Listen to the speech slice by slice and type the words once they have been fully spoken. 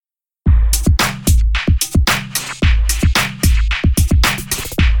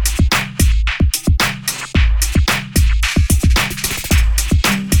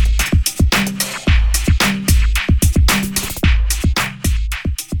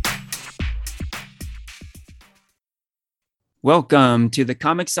Welcome to the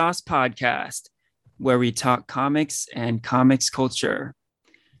Comic Sauce Podcast, where we talk comics and comics culture.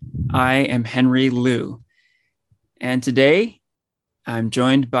 I am Henry Liu, and today I'm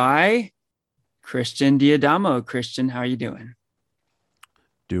joined by Christian Diadamo. Christian, how are you doing?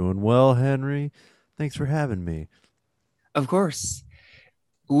 Doing well, Henry. Thanks for having me. Of course.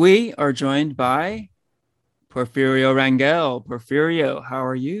 We are joined by Porfirio Rangel. Porfirio, how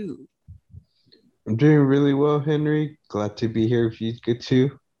are you? I'm doing really well, Henry. Glad to be here with you good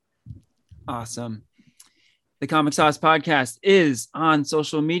too. Awesome. The Comic Sauce Podcast is on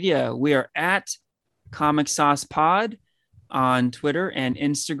social media. We are at Comic Sauce Pod on Twitter and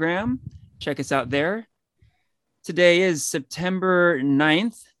Instagram. Check us out there. Today is September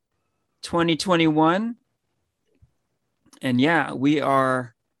 9th, 2021. And yeah, we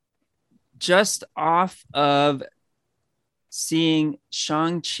are just off of seeing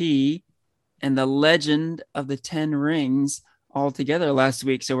Shang-Chi and the Legend of the Ten Rings all together last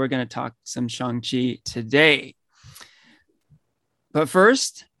week. So we're going to talk some Shang-Chi today. But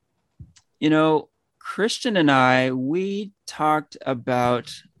first, Christian and we talked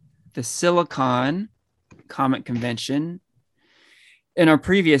about the Silicon Comic Convention in our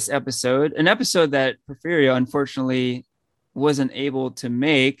previous episode, an episode that Porfirio unfortunately wasn't able to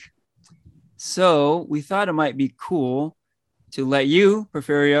make. So we thought it might be cool to let you,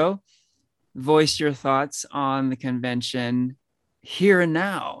 Porfirio, voice your thoughts on the convention here and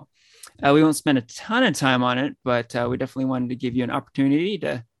now. We won't spend a ton of time on it, but we definitely wanted to give you an opportunity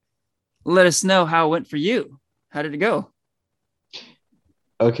to let us know how it went for you. How did it go?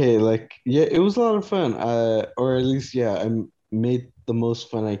 Okay, yeah, it was a lot of fun. Or at least, yeah, I made the most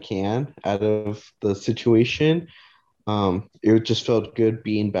fun I can out of the situation. It just felt good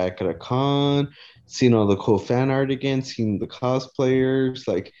being back at a con, seeing all the cool fan art again, seeing the cosplayers,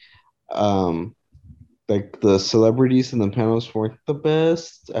 um, like the celebrities in the panels weren't the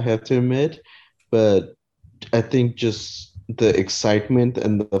best, I have to admit, but I think just the excitement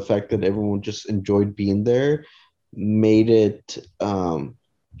and the fact that everyone just enjoyed being there made it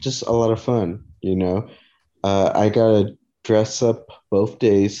just a lot of fun, you know. I got to dress up both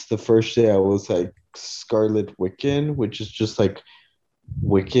days. The first day I was like Scarlet Wiccan, which is just like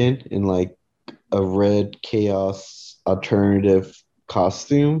Wiccan in like a red chaos alternative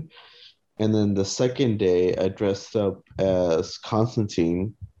costume. And then the second day I dressed up as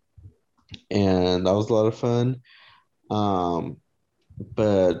Constantine, and that was a lot of fun. Um,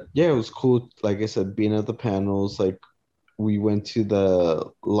 but yeah, it was cool. Like I said, being at the panels, like we went to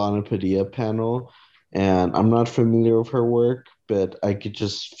the Lana Padilla panel, and I'm not familiar with her work, but I could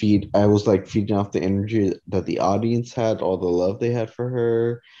just I was like feeding off the energy that the audience had, all the love they had for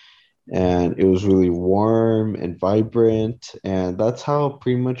her. And it was really warm and vibrant. And that's how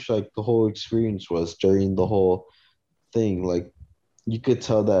pretty much like the whole experience was during the whole thing. Like you could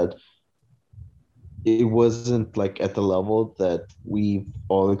tell that it wasn't like at the level that we've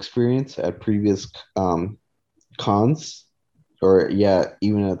all experienced at previous cons, or yeah,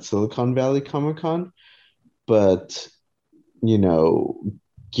 even at Silicon Valley Comic Con. But you know,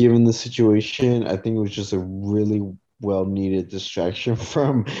 given the situation, I think it was just a really well needed distraction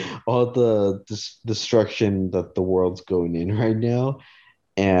from all the destruction that the world's going in right now.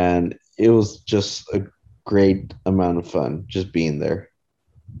 And it was just a great amount of fun just being there.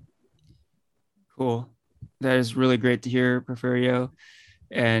 Cool. That is really great to hear, Porfirio.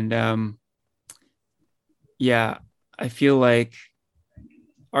 And yeah, I feel like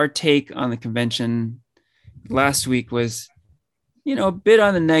our take on the convention last week was, a bit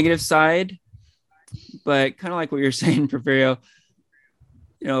on the negative side, but kind of like what you're saying, Porfirio,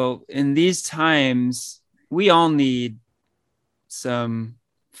 in these times, we all need some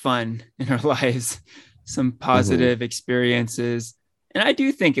fun in our lives, some Hmm. positive experiences. And I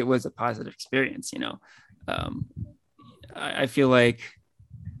do think it was a positive experience. Um, I feel like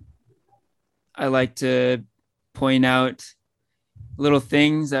I like to point out little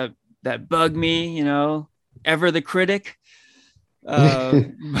things that bug me, ever the critic.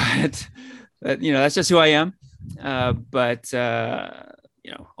 But that's just who I am. But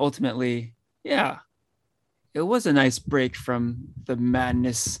ultimately, yeah, it was a nice break from the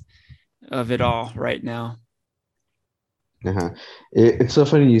madness of it all right now. Uh-huh. It's so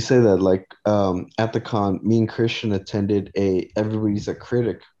funny you say that. Like, at the con, me and Christian attended a Everybody's a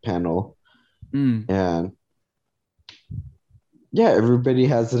Critic panel, Mm, and yeah, everybody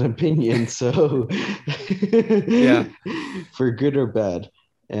has an opinion, so yeah. for good or bad.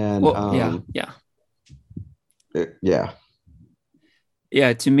 And Well, yeah, yeah, yeah.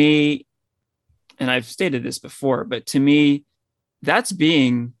 yeah. To me, and I've stated this before, but to me, that's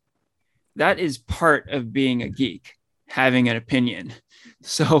being that is part of being a geek. having an opinion.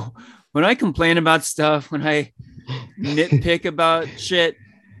 So when I complain about stuff, when I nitpick about shit,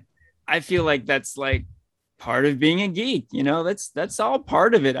 I feel like that's like part of being a geek. That's all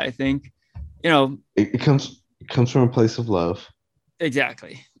part of it, I think. It comes from a place of love.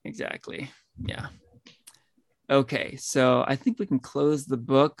 Exactly. Yeah. Okay, so I think we can close the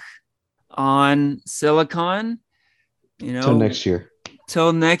book on Silicon, Till next year.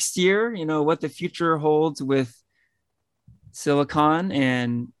 till next year, what the future holds with Silicon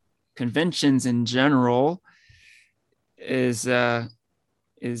and conventions in general is kind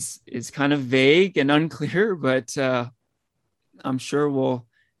of vague and unclear, but I'm sure we'll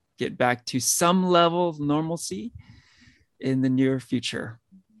get back to some level of normalcy in the near future.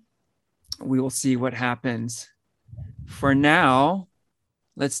 We will see what happens. For now,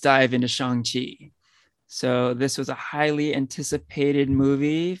 let's dive into Shang-Chi. So this was a highly anticipated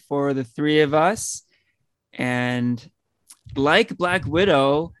movie for the three of us. And like Black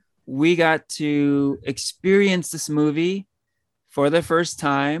Widow, we got to experience this movie for the first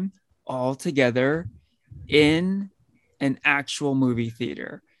time all together in an actual movie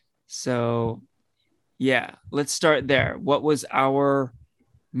theater. So yeah, let's start there. What was our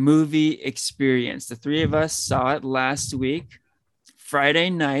movie experience? The three of us saw it last week, Friday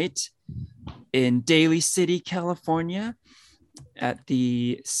night, in Daly City, California, at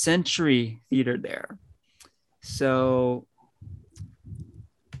the Century Theater there. So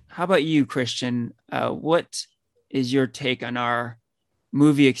how about you, Christian? What is your take on our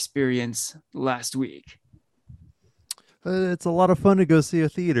movie experience last week? It's a lot of fun to go see a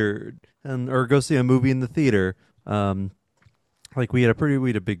theater or go see a movie in the theater. Like we had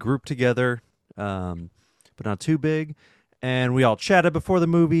a big group together, but not too big, and we all chatted before the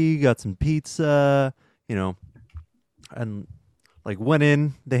movie, got some pizza, and like went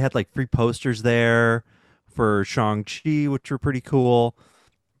in. They had like free posters there for Shang-Chi, which were pretty cool.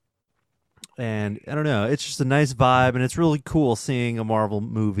 And I don't know, it's just a nice vibe, and it's really cool seeing a Marvel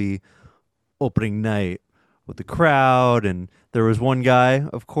movie opening night with the crowd. And there was one guy,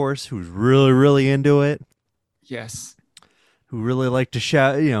 of course, who was really, really into it. Yes. Who really liked to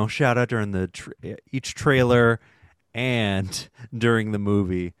shout out during each trailer and during the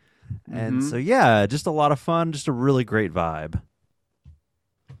movie. And so, yeah, just a lot of fun, just a really great vibe.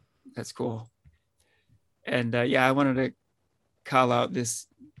 That's cool. And yeah, I wanted to call out this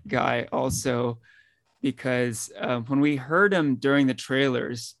guy also because when we heard him during the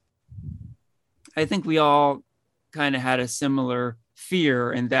trailers, I think we all kind of had a similar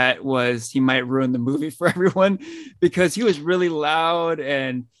fear, and that was he might ruin the movie for everyone because he was really loud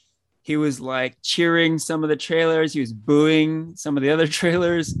and he was like cheering some of the trailers, he was booing some of the other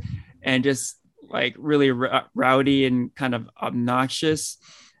trailers, and just like really rowdy and kind of obnoxious.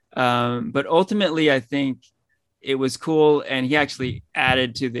 But ultimately, I think it was cool, and he actually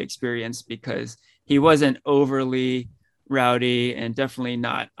added to the experience because he wasn't overly rowdy and definitely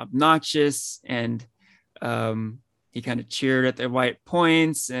not obnoxious, and he kind of cheered at the right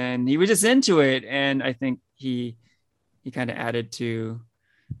points, and he was just into it. And I think he kind of added to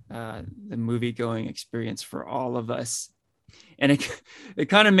the movie going experience for all of us. And it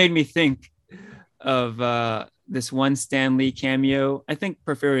kind of made me think of this one Stan Lee cameo. I think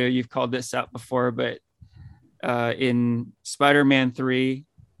Porfirio, you've called this out before, but in Spider-Man 3,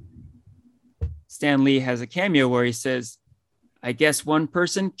 Stan Lee has a cameo where he says, "I guess one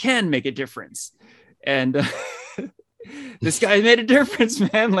person can make a difference." And this guy made a difference,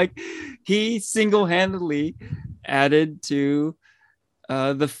 man. Like he single-handedly added to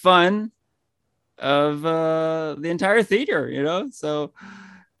the fun of the entire theater, so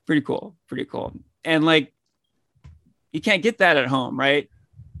pretty cool. And like, you can't get that at home, right?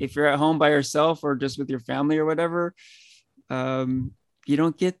 If you're at home by yourself or just with your family or whatever, you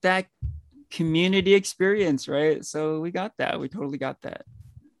don't get that community experience, right? So we totally got that.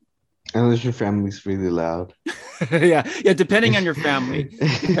 Unless your family's really loud. yeah, depending on your family.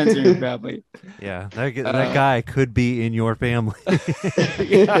 Depends on your family. Yeah, that guy could be in your family.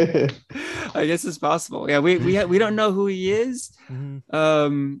 Yeah, I guess it's possible. Yeah, we don't know who he is.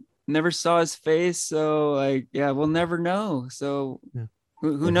 Mm-hmm. Never saw his face, so like, yeah, we'll never know. So yeah.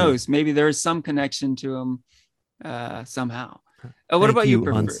 Who knows? Maybe there is some connection to him somehow. What about you,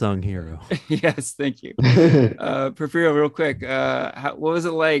 unsung hero? Yes, thank you. Porfirio, real quick, what was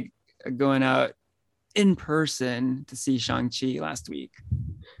it like going out in person to see Shang-Chi last week?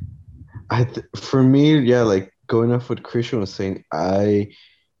 For me, yeah, like going off what Christian was saying, I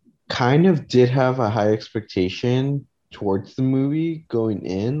kind of did have a high expectation towards the movie going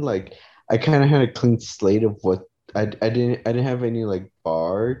in. Like I kind of had a clean slate of what I didn't have any like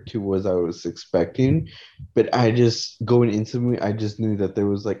bar to what I was expecting, but I just going into the movie, I just knew that there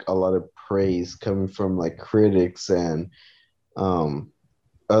was like a lot of praise coming from like critics and um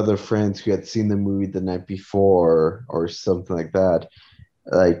other friends who had seen the movie the night before or something like that.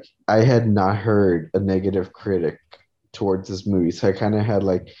 Like I had not heard a negative critic towards this movie, so I kind of had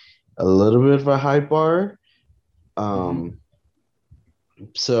like a little bit of a high bar. Mhm. Um,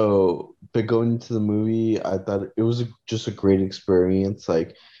 but going into the movie, I thought it was just a great experience.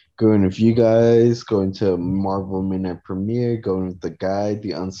 Like going with you guys, going to Marvel Midnight Premiere, going with the guide,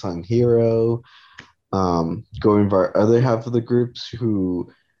 the unsung hero, going with our other half of the groups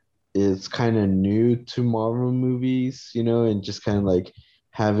who is kind of new to Marvel movies, and just kind of like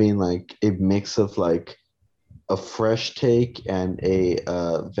having like a mix of like a fresh take and a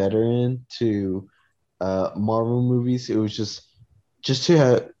veteran to Marvel movies. It was just to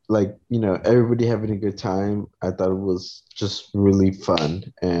have like everybody having a good time. I thought it was just really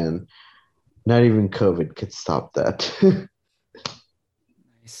fun, and not even COVID could stop that.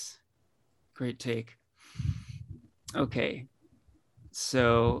 Nice. Great take. Okay.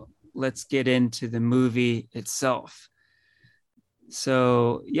 So let's get into the movie itself.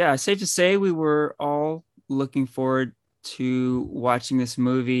 So, yeah, safe to say we were all looking forward to watching this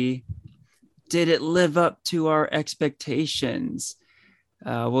movie. Did it live up to our expectations?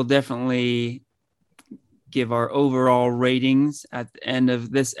 We'll definitely give our overall ratings at the end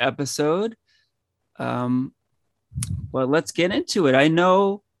of this episode. Um, but let's get into it. I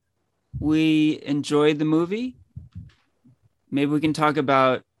know we enjoyed the movie. Maybe we can talk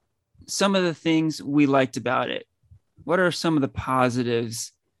about some of the things we liked about it. What are some of the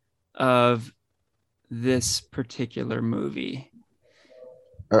positives of this particular movie?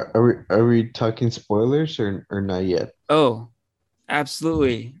 Are we talking spoilers or not yet? Oh,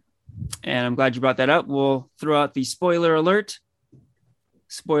 absolutely. And I'm glad you brought that up. We'll throw out the spoiler alert.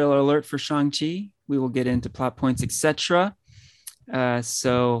 Spoiler alert for Shang-Chi. We will get into plot points, etc.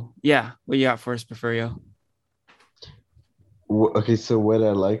 So, yeah, what you got for us, Porfirio? Okay, so what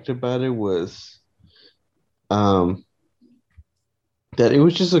I liked about it was um that it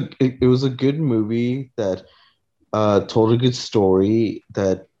was a good movie that told a good story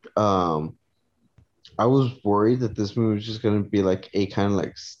that um I was worried that this movie was just gonna be like a kind of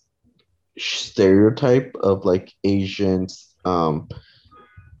like stereotype of like Asians,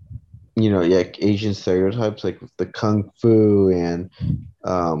 like Asian stereotypes, like with the kung fu and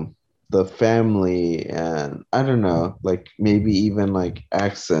um, the family, and I don't know, like maybe even like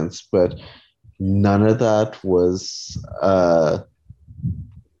accents, but none of that was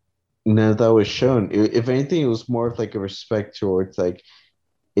shown. If anything, it was more of like a respect towards like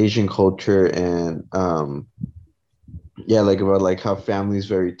Asian culture and yeah, like about like how family's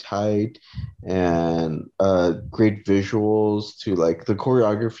very tight and great visuals to like the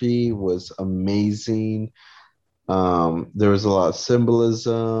choreography was amazing. There was a lot of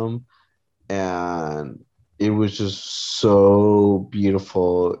symbolism and it was just so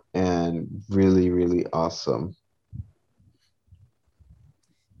beautiful and really, really awesome.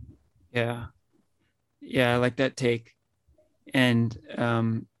 Yeah. Yeah, I like that take. And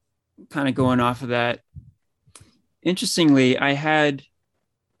kind of going off of that, interestingly, I had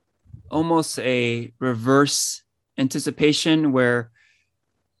almost a reverse anticipation where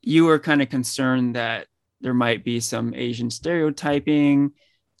you were kind of concerned that there might be some Asian stereotyping,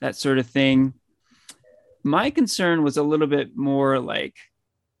 that sort of thing. My concern was a little bit more like,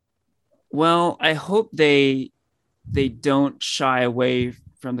 well, I hope they don't shy away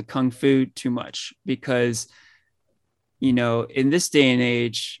from the kung fu too much because in this day and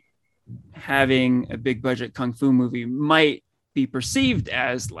age, having a big budget kung fu movie might be perceived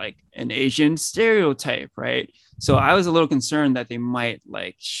as like an Asian stereotype, right? So I was a little concerned that they might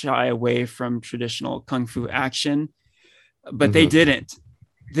like shy away from traditional kung fu action, but they Hmm. didn't.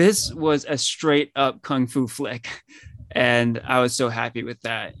 This was a straight up kung fu flick. And I was so happy with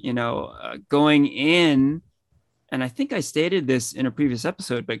that. Going in, and I think I stated this in a previous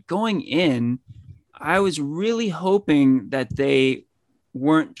episode, but going in, I was really hoping that they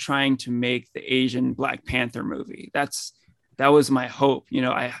weren't trying to make the Asian Black Panther movie. That was my hope.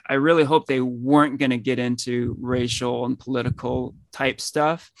 I really hope they weren't going to get into racial and political type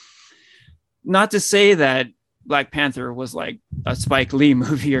stuff. Not to say that Black Panther was like a Spike Lee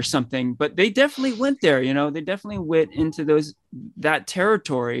movie or something, but they definitely went there. They definitely went into that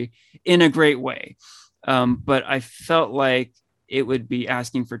territory in a great way. But I felt like it would be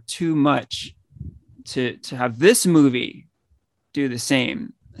asking for too much to have this movie do the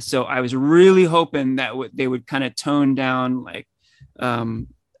same. So I was really hoping that they would kind of tone down like um,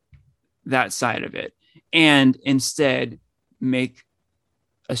 that side of it. and instead make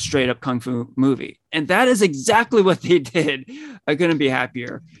a straight up kung fu movie. And that is exactly what they did. I couldn't be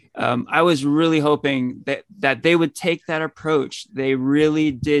happier. I was really hoping that they would take that approach. They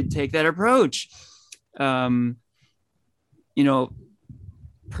really did take that approach. You know,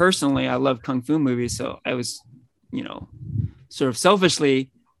 personally, I love kung fu movies, so I was, sort of selfishly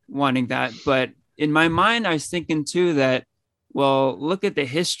wanting that. But in my mind, I was thinking too that, well, look at the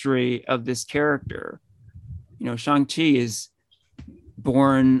history of this character. Shang-Chi is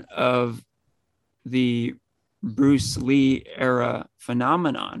born of the Bruce Lee era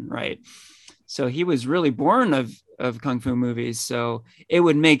phenomenon, right? So he was really born of kung fu movies. So it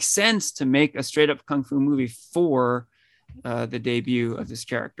would make sense to make a straight up kung fu movie for the debut of this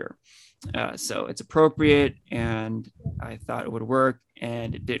character. So it's appropriate, and I thought it would work,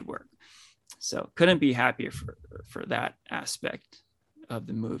 and it did work. So couldn't be happier for that aspect of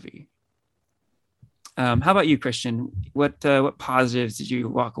the movie. How about you, Christian? What positives did you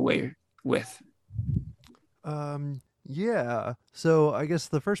walk away with? Yeah. So I guess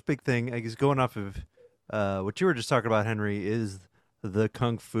the first big thing, I guess, going off of what you were just talking about, Henry, is the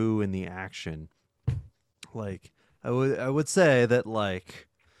kung fu and the action. Like, I would say that like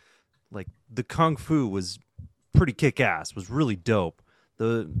the kung fu was pretty kick ass. Was really dope.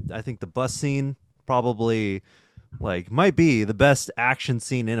 I think the bus scene probably like might be the best action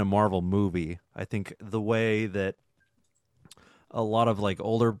scene in a Marvel movie. I think the way that a lot of like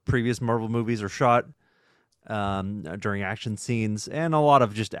older previous Marvel movies are shot during action scenes, and a lot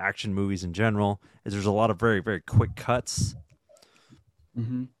of just action movies in general, is there's a lot of very, very quick cuts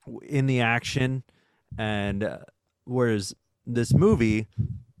in the action. And whereas this movie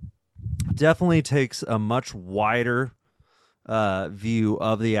definitely takes a much wider view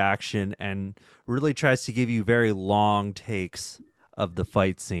of the action and really tries to give you very long takes of the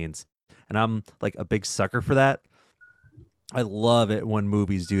fight scenes. And I'm like a big sucker for that. I love it when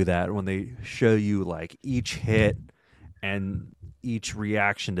movies do that, when they show you like each hit and each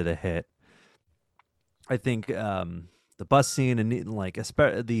reaction to the hit. I think the bus scene and like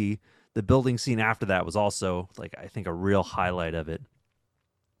especially the building scene after that was also like I think a real highlight of it.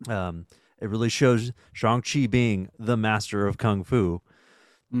 It really shows Shang-Chi being the master of kung fu.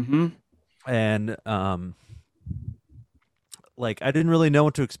 And like I didn't really know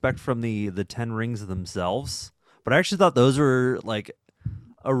what to expect from the 10 rings themselves, but I actually thought those were like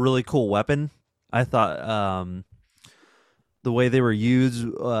a really cool weapon. I thought the way they were used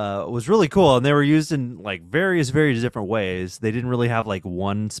was really cool, and they were used in like various different ways. They didn't really have like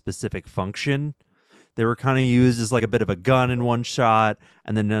one specific function. They were kind of used as like a bit of a gun in one shot,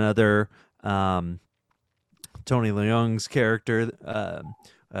 and then another Tony Leung's character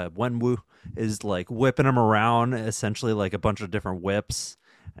Wenwu is like whipping them around, essentially like a bunch of different whips,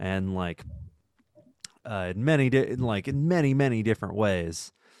 and like in many different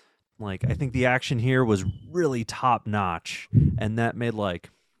ways. Like I think the action here was really top notch, and that made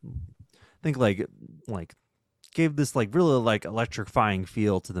like I think like gave this like really like electrifying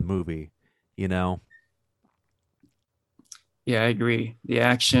feel to the movie, you know? Yeah, I agree. The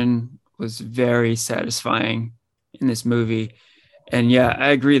action was very satisfying in this movie. And yeah, I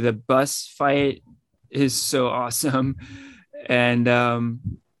agree. The bus fight is so awesome. And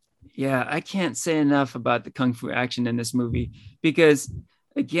yeah, I can't say enough about the kung fu action in this movie because,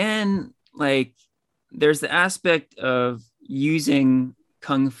 again, like there's the aspect of using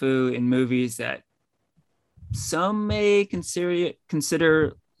kung fu in movies that some may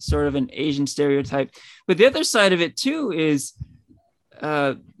consider sort of an Asian stereotype. But the other side of it too is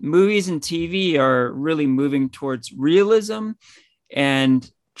movies and TV are really moving towards realism, and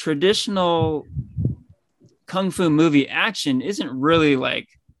traditional kung fu movie action isn't really like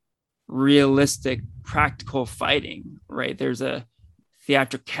realistic practical fighting, right? There's a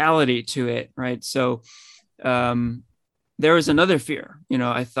theatricality to it, right? So there was another fear,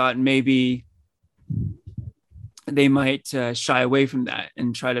 I thought maybe they might shy away from that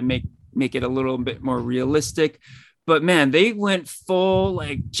and try to make it a little bit more realistic. But man, they went full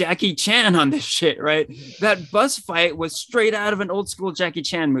like Jackie Chan on this shit, right? That bus fight was straight out of an old school Jackie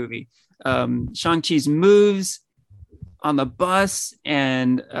Chan movie. Shang-Chi's moves on the bus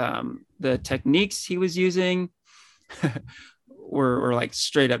and the techniques he was using were like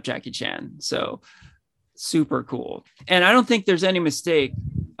straight up Jackie Chan. So super cool. And I don't think there's any mistake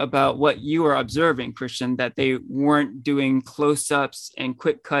about what you are observing, Christian, that they weren't doing close-ups and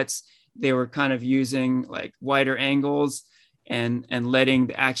quick cuts. They were kind of using like wider angles and letting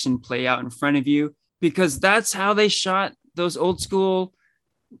the action play out in front of you, because that's how they shot those old school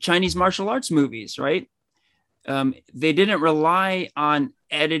Chinese martial arts movies, right? They didn't rely on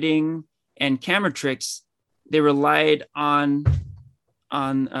editing and camera tricks, they relied on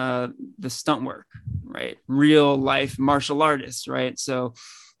the stunt work, right? Real life martial artists, right? So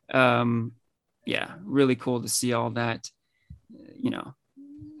yeah, really cool to see all that,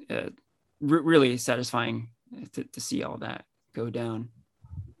 really satisfying to see all that go down.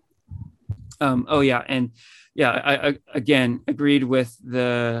 Oh yeah, and yeah, I again agreed with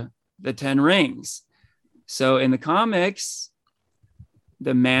the 10 rings. So in the comics,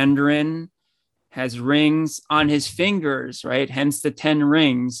 the Mandarin has rings on his fingers, right? Hence the 10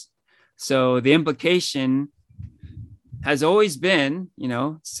 rings. So the implication has always been,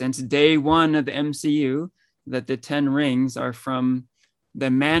 since day one of the MCU, that the 10 rings are from the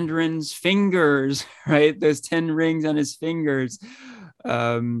Mandarin's fingers, right? Those 10 rings on his fingers.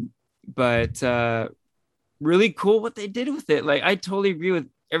 But really cool what they did with it. Like, I totally agree with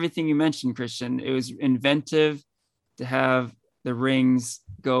everything you mentioned, Christian. It was inventive to have the rings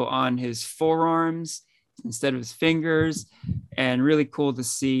go on his forearms instead of his fingers, and really cool to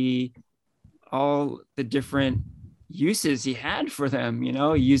see all the different uses he had for them. He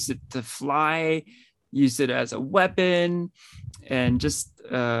used it to fly, used it as a weapon, and just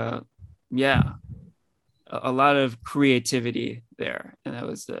yeah, a lot of creativity there, and that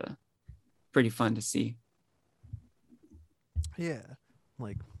was pretty fun to see. Yeah,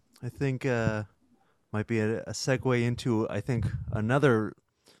 like I think might be a segue into, I think, another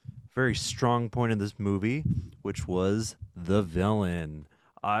very strong point in this movie, which was the villain.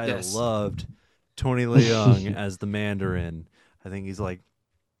 I Yes. loved Tony Leung as the Mandarin. I think he's like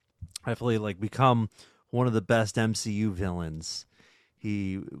definitely like become one of the best MCU villains.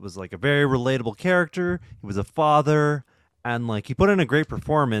 He was like a very relatable character. He was a father, and like he put in a great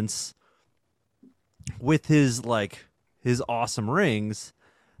performance with his awesome rings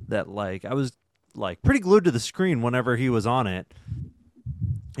that like I was like pretty glued to the screen whenever he was on it.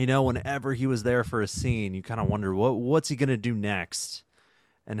 Whenever he was there for a scene, you kind of wonder what's he going to do next,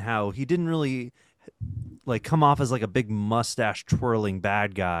 and how he didn't really like come off as like a big mustache twirling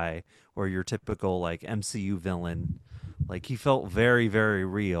bad guy or your typical like MCU villain. Like he felt very, very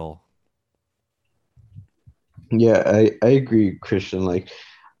real. Yeah, I agree, Christian. Like,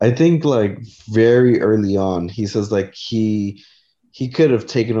 I think like very early on, he says like he could have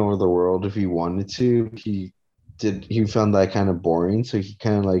taken over the world if he wanted to. He found that kind of boring, so he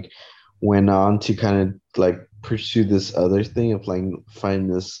kind of like went on to kind of like pursue this other thing of like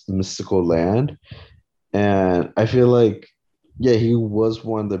find this mystical land. And I feel like, yeah, he was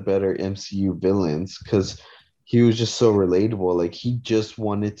one of the better MCU villains because he was just so relatable. Like he just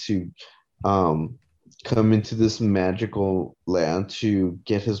wanted to um come into this magical land to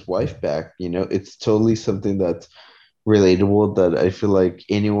get his wife back. It's totally something that's relatable that I feel like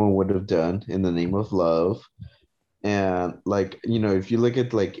anyone would have done in the name of love. And like, if you look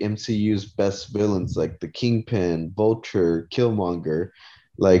at like MCU's best villains, like the Kingpin, Vulture, Killmonger,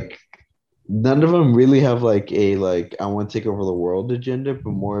 like none of them really have like a like I want to take over the world agenda,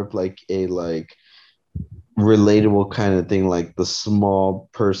 but more of like a like relatable kind of thing, like the small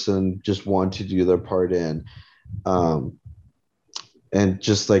person just want to do their part um and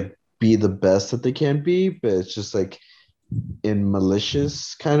just like be the best that they can be, but it's just like in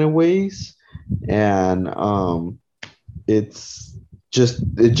malicious kind of ways. And it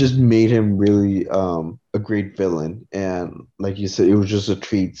just made him really a great villain. And like you said, it was just a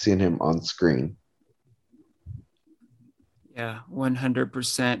treat seeing him on screen. Yeah,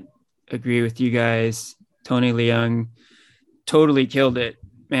 100% agree with you guys. Tony Leung totally killed it,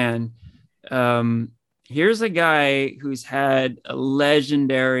 man. Here's a guy who's had a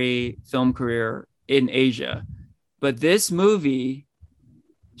legendary film career in Asia, but this movie,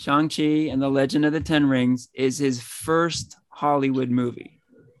 Shang-Chi and the Legend of the Ten Rings, is his first Hollywood movie.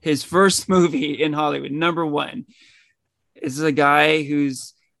 His first movie in Hollywood, number one. This is a guy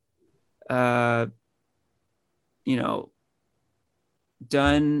who's, uh, you know,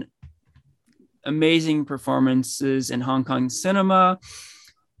 done amazing performances in Hong Kong cinema,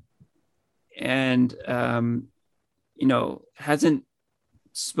 and hasn't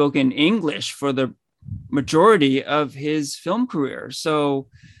spoken English for the majority of his film career. So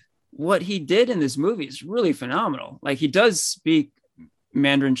what he did in this movie is really phenomenal. Like, he does speak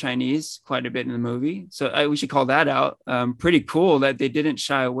Mandarin Chinese quite a bit in the movie, so we should call that out. Pretty cool that they didn't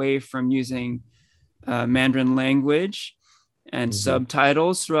shy away from using Mandarin language and Mhm.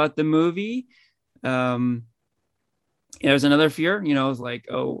 subtitles throughout the movie. There's another fear, like,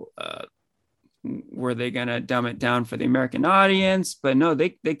 were they gonna dumb it down for the American audience? But no, they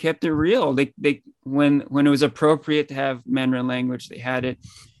kept it real. They when it was appropriate to have Mandarin language, they had it.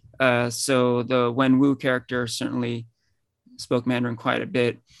 So the Wen Wu character certainly spoke Mandarin quite a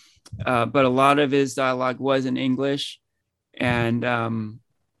bit. but a lot of his dialogue was in English, and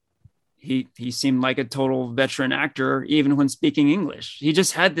he seemed like a total veteran actor even when speaking English. He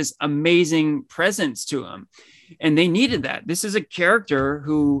just had this amazing presence to him, and they needed that. This is a character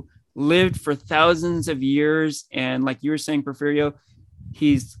who lived for thousands of years, and like you were saying, Porfirio,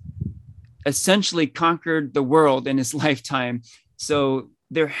 he's essentially conquered the world in his lifetime. So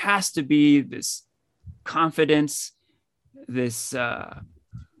there has to be this confidence, this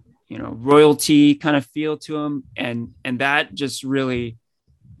royalty kind of feel to him, and that just really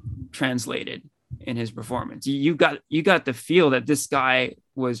translated in his performance. You got the feel that this guy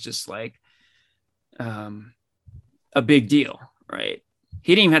was just like a big deal, right?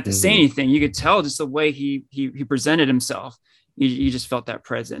 He didn't even have to say anything. You could tell just the way he presented himself. You just felt that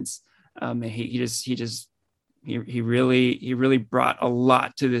presence. And he really brought a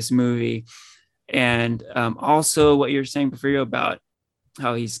lot to this movie. And also what you're saying, Porfirio, about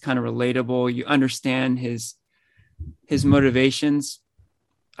how he's kind of relatable. You understand his motivations.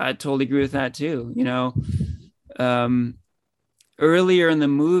 I totally agree with that too. Earlier in the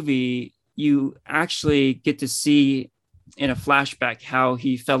movie, you actually get to see in a flashback how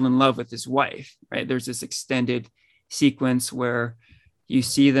he fell in love with his wife, right? There's this extended sequence where you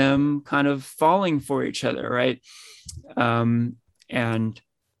see them kind of falling for each other, right? And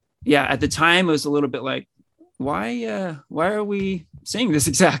yeah, at the time it was a little bit like, why are we saying this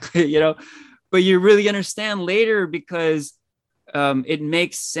exactly? But you really understand later because it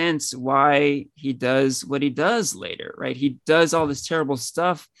makes sense why he does what he does later, right? He does all this terrible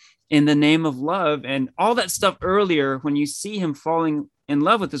stuff in the name of love, and all that stuff earlier, when you see him falling in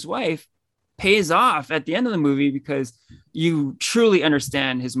love with his wife, pays off at the end of the movie because you truly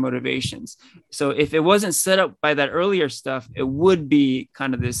understand his motivations. So if it wasn't set up by that earlier stuff, it would be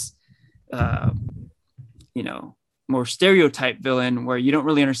kind of this, more stereotype villain where you don't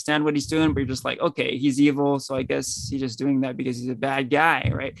really understand what he's doing, but you're just like, okay, he's evil, so I guess he's just doing that because he's a bad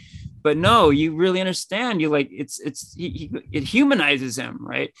guy, right? But no, you really understand. You like it humanizes him,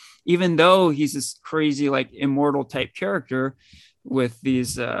 right? Even though he's this crazy, like immortal type character with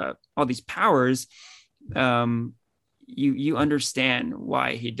these all these powers, you understand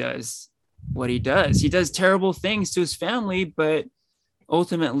why he does what he does. He does terrible things to his family, but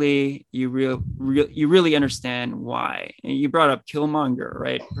ultimately you really understand why. And you brought up Killmonger,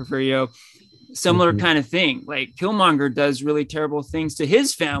 right, Porfirio? Similar kind of thing. Like Killmonger does really terrible things to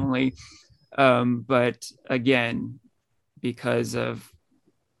his family, but again, because of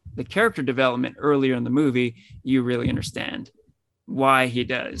the character development earlier in the movie, you really understand why he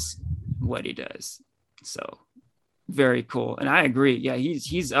does what he does. So very cool. And I agree. Yeah,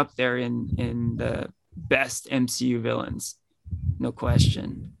 he's up there in the best MCU villains. No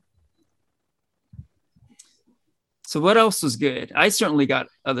question. So what else was good? I certainly got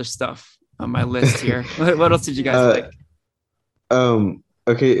other stuff on my list here. What else did you guys like?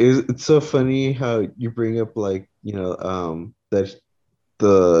 Okay, it's so funny how you bring up like, that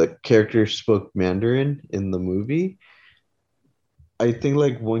the character spoke Mandarin in the movie. I think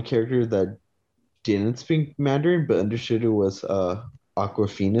like one character that didn't speak Mandarin but understood it was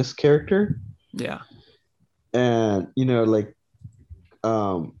Aquafina's character. Yeah. And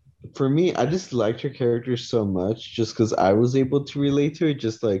for me, I just liked her character so much just because I was able to relate to it.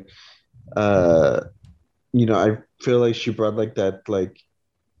 Just like I feel like she brought like that like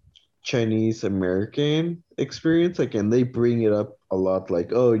Chinese American experience, like, and they bring it up a lot,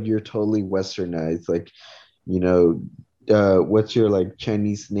 like, oh, you're totally westernized, like, what's your like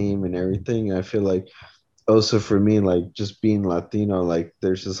Chinese name and everything. And I feel like also for me, like just being Latino, like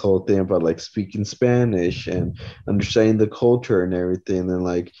there's this whole thing about like speaking Spanish and understanding the culture and everything. And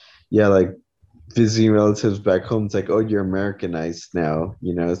like, yeah, like visiting relatives back home, it's like, oh, you're Americanized now,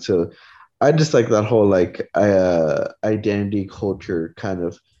 So I just like that whole like identity culture kind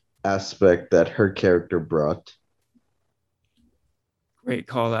of aspect that her character brought. Great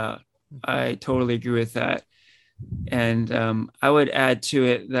call out. I totally agree with that. And I would add to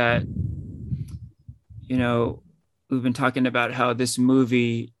it that, we've been talking about how this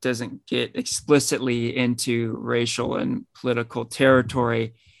movie doesn't get explicitly into racial and political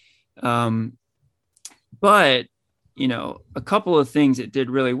territory. But, a couple of things it did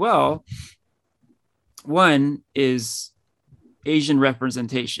really well. One is Asian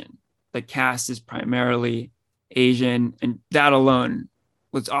representation. The cast is primarily Asian, and that alone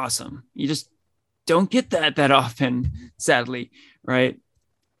was awesome. You just don't get that often, sadly, right?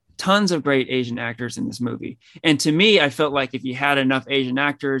 Tons of great Asian actors in this movie. And to me, I felt like if you had enough Asian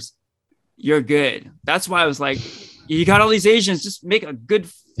actors, you're good. That's why I was like, you got all these Asians, just make a good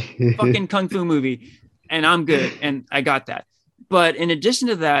fucking kung fu movie and I'm good. And I got that. but in addition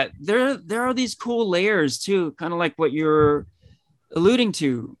to that, there are these cool layers too, kind of like what you're alluding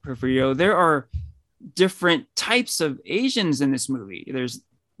to, Porfirio. There are different types of Asians in this movie. There's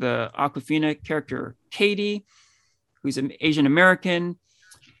the Aquafina character, Katie, who's an Asian American.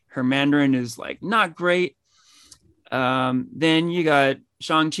 Her Mandarin is like not great. Then you got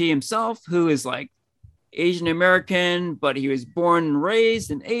Shang-Chi himself, who is like Asian American, but he was born and raised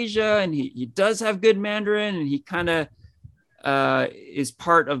in Asia, and he does have good Mandarin, and he kind of is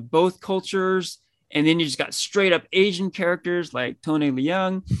part of both cultures. And then you just got straight up Asian characters like Tony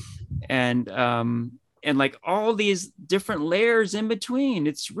Leung, and like all these different layers in between.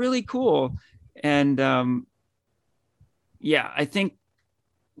 It's really cool. And yeah, I think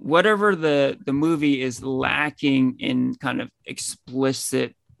whatever the movie is lacking in kind of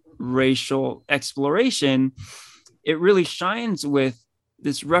explicit racial exploration, it really shines with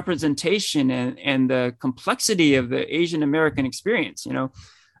this representation and the complexity of the Asian American experience.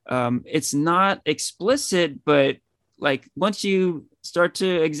 It's not explicit, but like once you start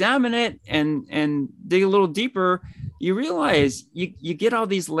to examine it and dig a little deeper, you realize you get all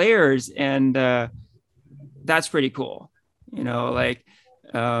these layers, and that's pretty cool. Like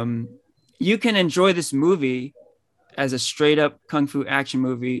you can enjoy this movie as a straight up kung fu action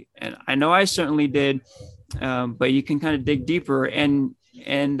movie, and I know I certainly did. But you can kind of dig deeper, and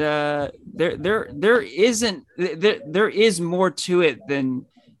there is more to it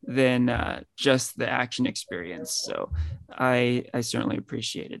than just the action experience. So I certainly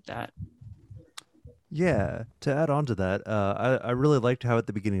appreciated that. Yeah, to add on to that, I really liked how at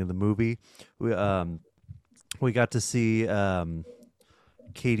the beginning of the movie we got to see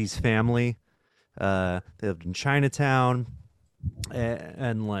Katie's family. They lived in Chinatown,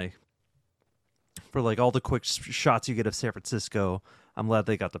 and like for like all the quick shots you get of San Francisco, I'm glad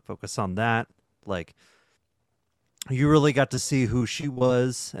they got to focus on that. Like you really got to see who she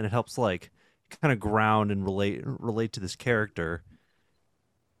was, and it helps like kind of ground and relate to this character.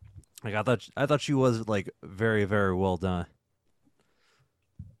 Like I thought she was like very very well done.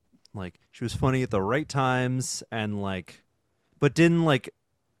 Like she was funny at the right times, and like but didn't like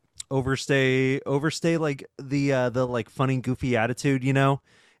overstay like the like funny goofy attitude,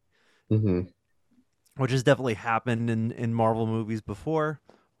 Mm-hmm. which has definitely happened in Marvel movies before,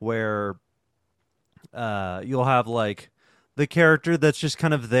 where you'll have like the character that's just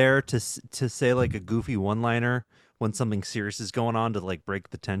kind of there to say like a goofy one-liner when something serious is going on to like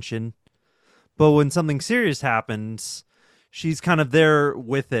break the tension. But when something serious happens, she's kind of there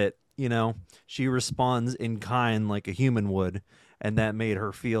with it, She responds in kind like a human would, and that made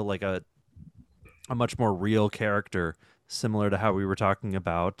her feel like a much more real character, similar to how we were talking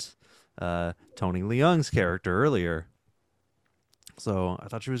about Tony Leung's character earlier. So I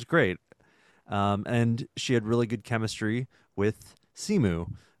thought she was great. And she had really good chemistry with Simu.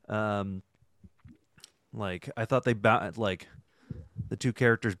 Like I thought like the two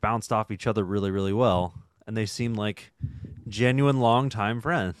characters bounced off each other really, really well, and they seemed like genuine longtime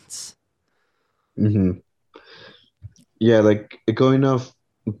friends. Mm-hmm. Yeah, like going off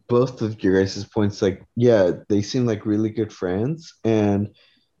both of your guys' points, like yeah, they seem like really good friends, and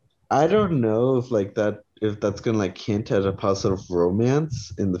I don't know if that's gonna like hint at a positive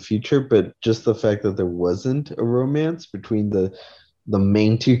romance in the future, but just the fact that there wasn't a romance between the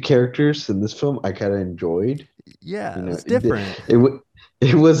main two characters in this film, I kind of enjoyed. Yeah, You it know, was different.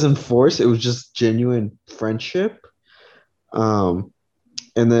 it wasn't forced; it was just genuine friendship. Um,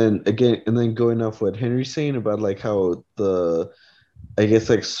 and then going off what Henry's saying about like how I guess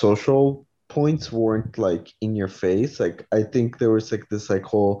like social points weren't like in your face. Like I think there was like this like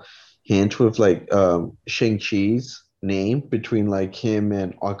whole hint with like Shang-Chi's name between like him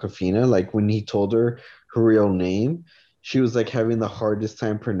and Aquafina. Like when he told her her real name, she was like having the hardest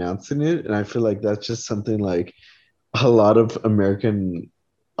time pronouncing it. And I feel like that's just something like a lot of American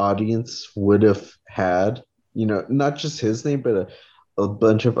audience would have had, not just his name, but a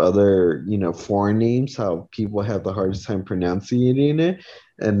bunch of other, foreign names, how people have the hardest time pronouncing it.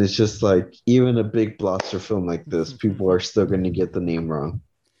 And it's just like, even a big blockbuster film like this, people are still going to get the name wrong.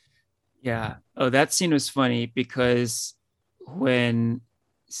 Yeah. Oh, that scene was funny because when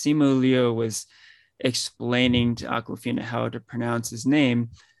Simu Liu was explaining to Aquafina how to pronounce his name,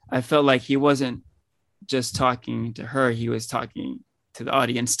 I felt like he wasn't just talking to her, he was talking to the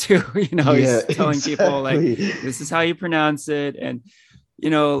audience too. Yeah, He's telling people like, exactly. this is how you pronounce it. And,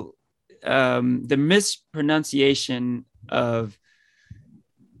 you know, the mispronunciation of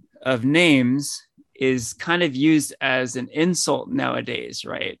names is kind of used as an insult nowadays,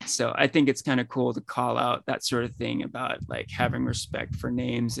 right? So I think it's kind of cool to call out that sort of thing about like having respect for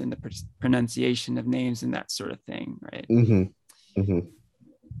names and the pronunciation of names and that sort of thing, right? Hmm. Mhm.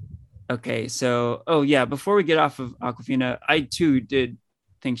 Okay, so oh yeah, before we get off of Aquafina, I too did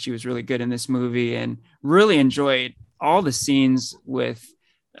think she was really good in this movie and really enjoyed all the scenes with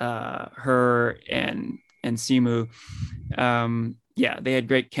her and Simu. Yeah, they had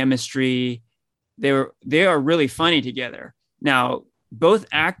great chemistry. They are really funny together. Now, both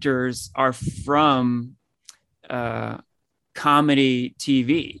actors are from uh, comedy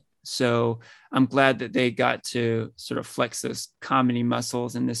TV, so I'm glad that they got to sort of flex those comedy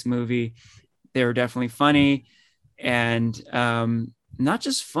muscles in this movie. They were definitely funny, and not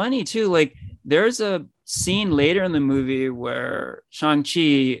just funny too. Like there's a scene later in the movie where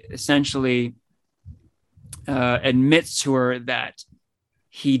Shang-Chi essentially admits to her that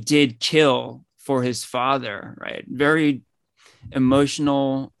he did kill for his father, right? Very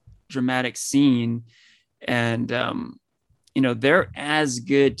emotional, dramatic scene. And, they're as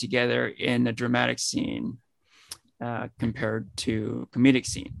good together in a dramatic scene compared to comedic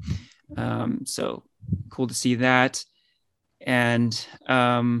scene. So cool to see that. And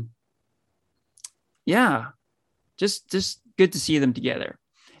yeah, just good to see them together.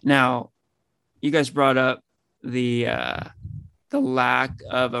 Now, you guys brought up the lack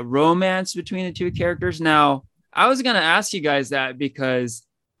of a romance between the two characters. Now, I was going to ask you guys that because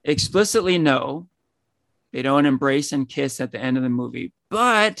explicitly, no, they don't embrace and kiss at the end of the movie,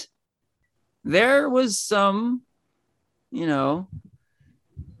 but there was some, you know,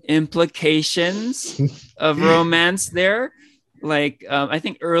 implications of romance there. Like, I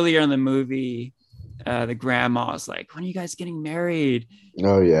think earlier in the movie, the grandma's like, "When are you guys getting married?"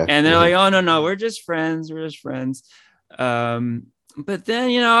 Oh yeah. And they're like, "Oh no, we're just friends. We're just friends." But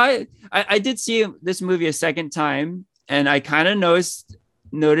then I did see this movie a second time, and I kind of noticed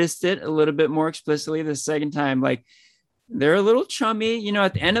it a little bit more explicitly the second time. Like they're a little chummy.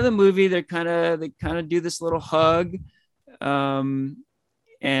 At the end of the movie, they kind of do this little hug, um,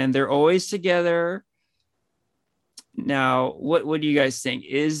 and they're always together. Now, what do you guys think?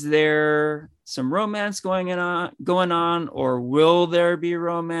 Is there some romance going on, or will there be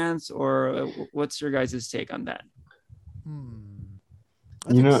romance, or what's your guys' take on that? Hmm.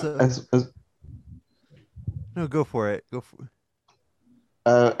 I You think know, so. No, go for it. Go for.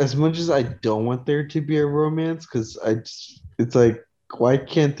 as much as I don't want there to be a romance, because it's like, why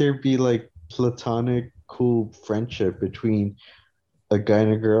can't there be like platonic, cool friendship between a guy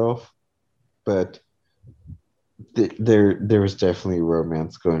and a girl? But there was definitely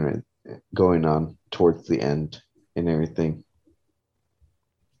romance going on towards the end and everything.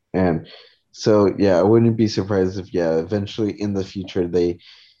 And so yeah, I wouldn't be surprised if yeah, eventually in the future they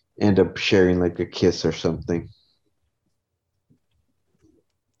end up sharing like a kiss or something.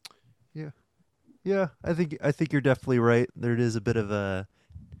 Yeah, yeah. I think you're definitely right. There is a bit of a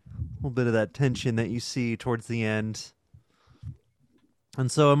little bit of that tension that you see towards the end,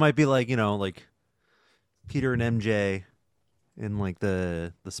 and so it might be like like Peter and MJ in like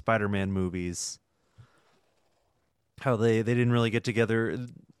the Spider-Man movies, how they didn't really get together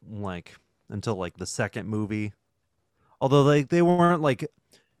like until like the second movie. Although they weren't like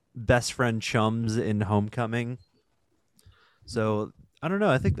best friend chums in Homecoming. So I don't know.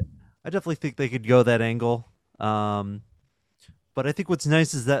 I definitely think they could go that angle. Um, but I think what's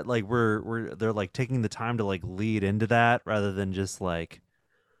nice is that like they're like taking the time to like lead into that rather than just like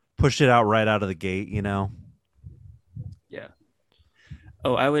push it out right out of the gate. Yeah.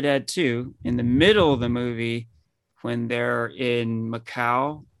 Oh, I would add too, in the middle of the movie, when they're in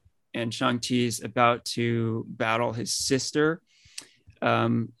Macau and Shang-Chi's about to battle his sister,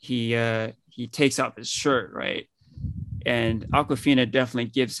 he takes off his shirt, right? And Aquafina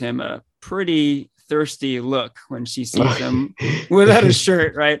definitely gives him a pretty thirsty look when she sees him without a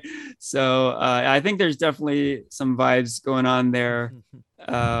shirt, right? So I think there's definitely some vibes going on there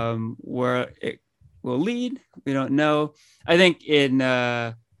where it will lead. We don't know. I think in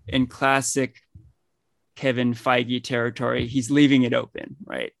classic Kevin Feige territory, he's leaving it open,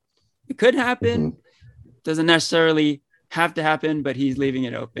 right? It could happen, Mhm. doesn't necessarily have to happen, but he's leaving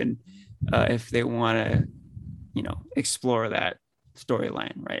it open if they want to, explore that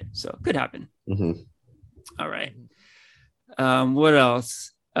storyline, right? So it could happen. Mhm. All right. What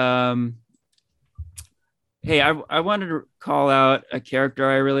else? Hey, I wanted to call out a character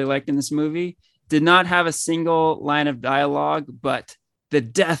I really liked in this movie. Did not have a single line of dialogue, but the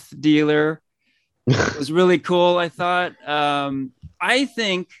death dealer was really cool. I thought. I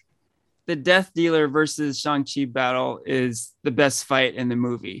think the Death Dealer versus Shang-Chi battle is the best fight in the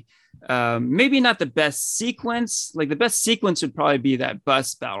movie. Maybe not the best sequence. Like the best sequence would probably be that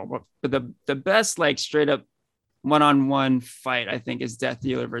bus battle, but the best like straight up one-on-one fight I think is Death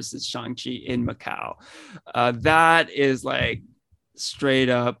Dealer versus Shang-Chi in Macau. That is like straight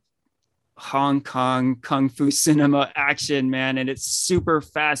up Hong Kong kung fu cinema action, man, and it's super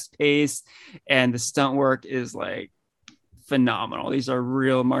fast paced, and the stunt work is like phenomenal. These are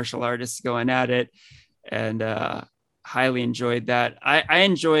real martial artists going at it, and highly enjoyed that. I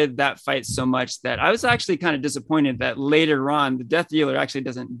enjoyed that fight so much that I was actually kind of disappointed that later on the Death Dealer actually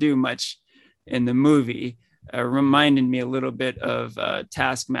doesn't do much in the movie. Reminded me a little bit of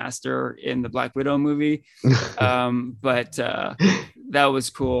Taskmaster in the Black Widow movie, but that was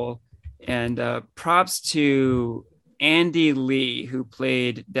cool. And props to Andy Lee, who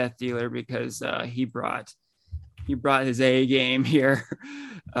played Death Dealer, because he brought his A game here.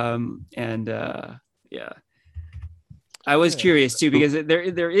 And yeah, I was curious too, because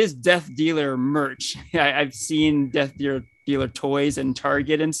there is Death Dealer merch. I've seen Death Dealer toys in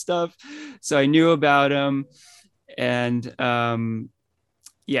Target and stuff, so I knew about him. And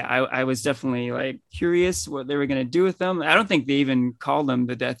yeah, I was definitely like curious what they were going to do with them. I don't think they even called him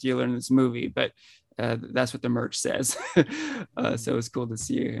the Death Dealer in this movie, but that's what the merch says. So it was cool to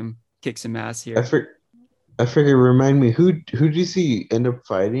see him kick some ass here. I figure. Remind me, who do you see end up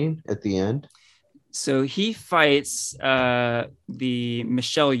fighting at the end? So he fights the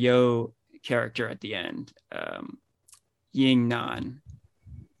Michelle Yeoh character at the end, Ying Nan.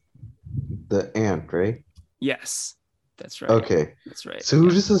 The aunt, right? Yes, that's right. Okay, that's right. So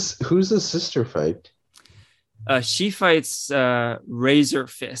who's the sister fight? She fights Razor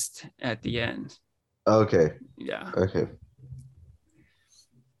Fist at the end. Okay. Yeah. Okay.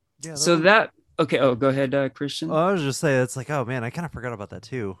 Yeah. So that okay. Oh, go ahead, Christian. I was just saying, it's like, oh man, I kind of forgot about that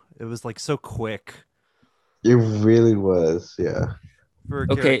too. It was like so quick. It really was, yeah. For a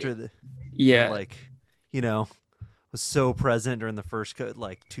character that, yeah, like, you know, was so present during the first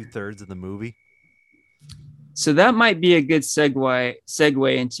like 2/3 of the movie. So that might be a good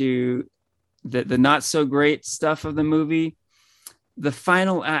segue into the not so great stuff of the movie. The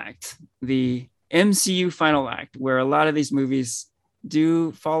final act, the MCU final act, where a lot of these movies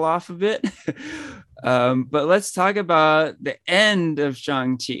do fall off a bit. But let's talk about the end of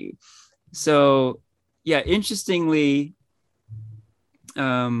Shang-Chi. So yeah, interestingly, we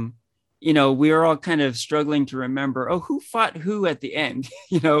are all kind of struggling to remember, who fought who at the end.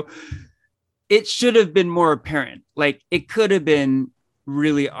 It should have been more apparent. Like, it could have been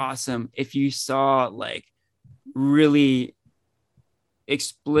really awesome if you saw like really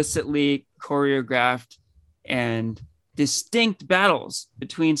explicitly choreographed and distinct battles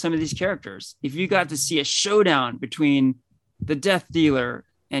between some of these characters. If you got to see a showdown between the Death Dealer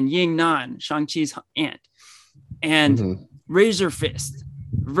and Ying Nan, Shang-Chi's aunt, and Razor Fist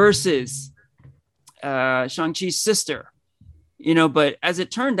versus Shang-Chi's sister, but as it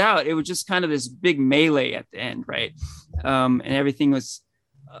turned out, it was just kind of this big melee at the end, right? And everything was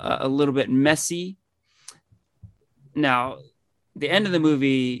a little bit messy. Now, the end of the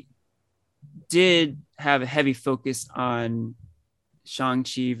movie did have a heavy focus on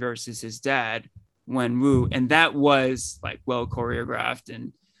Shang-Chi versus his dad, Wen-Wu, and that was like well choreographed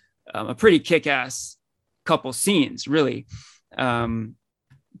and a pretty kick-ass couple scenes, really.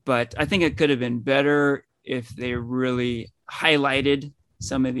 But I think it could have been better if they really highlighted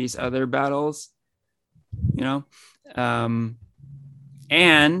some of these other battles, and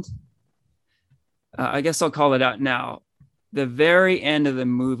I guess I'll call it out now. The very end of the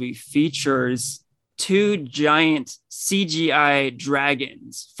movie features two giant CGI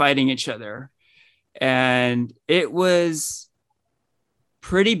dragons fighting each other, and it was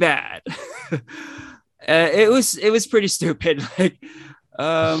pretty bad. It was pretty stupid. Like,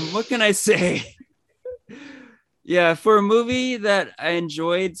 what can I say? Yeah, for a movie that I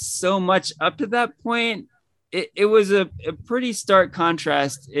enjoyed so much up to that point, it was a pretty stark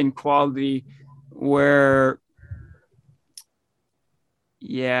contrast in quality, where,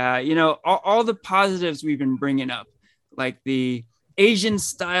 yeah, all the positives we've been bringing up, like the Asian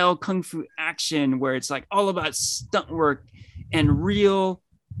style kung fu action, where it's like all about stunt work and real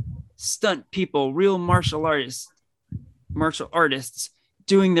stunt people, real martial artists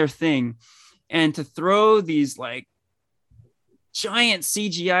doing their thing. And to throw these like giant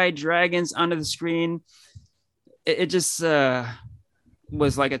CGI dragons onto the screen, it just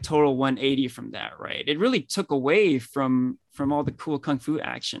was like a total 180 from that, right? It really took away from all the cool kung fu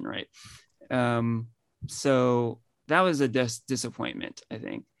action, right? So that was a disappointment, I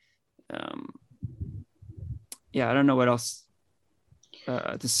think. Yeah, I don't know what else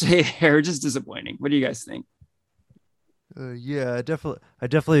to say there. Just disappointing. What do you guys think? Yeah, I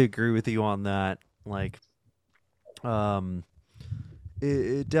definitely agree with you on that. Like,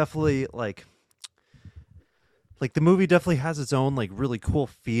 it definitely like the movie definitely has its own like really cool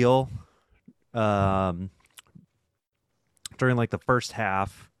feel. during like the first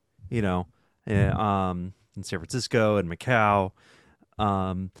half, you know, in San Francisco and Macau.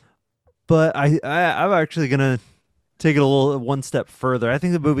 But I'm actually gonna take it a little one step further. I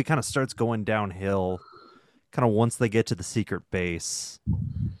think the movie kind of starts going downhill, kind of once they get to the secret base.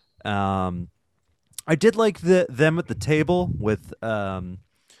 I did like them at the table with the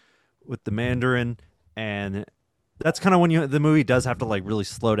Mandarin, and that's kind of when the movie does have to like really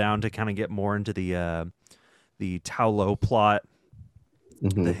slow down to kind of get more into the Tao Lo plot,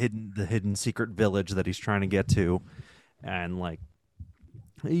 Hmm. the hidden secret village that he's trying to get to, and like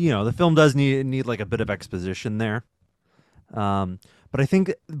the film does need like a bit of exposition there. But I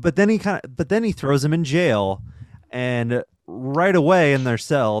think, but then he throws him in jail, and right away in their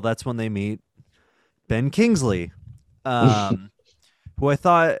cell, that's when they meet Ben Kingsley, who I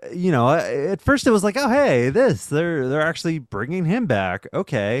thought, at first it was like, oh hey, they're actually bringing him back,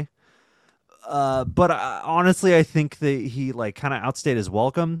 okay. But honestly, I think that he like kind of outstayed his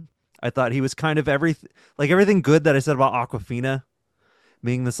welcome. I thought he was kind of everything good that I said about Aquafina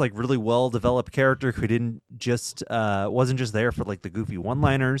being this like really well developed character who didn't just wasn't just there for like the goofy one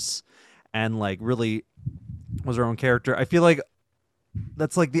liners, and like really was her own character. I feel like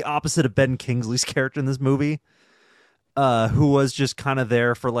that's like the opposite of Ben Kingsley's character in this movie, who was just kind of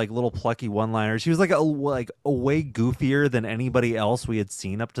there for like little plucky one liners. He was like a way goofier than anybody else we had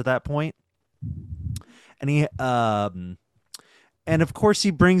seen up to that point. And and of course he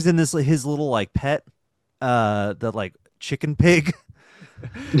brings in his little like pet, the like chicken pig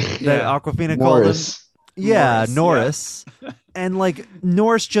that Aquafina called him. Morris. Yeah, Norris. Norris. And like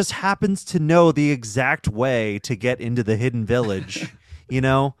Norris just happens to know the exact way to get into the hidden village, you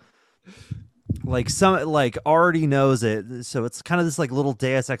know? Like some like already knows it. So it's kind of this like little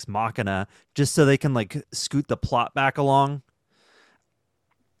Deus Ex Machina just so they can like scoot the plot back along.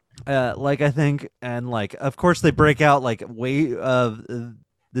 Like I think, and like of course they break out like way of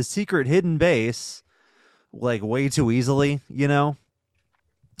the secret hidden base like way too easily, you know.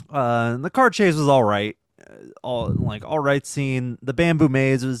 The car chase was all right, all right scene. The bamboo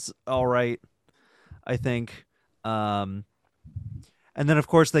maze was all right, I think. And then of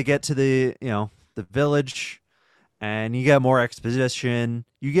course they get to the village, and you get more exposition.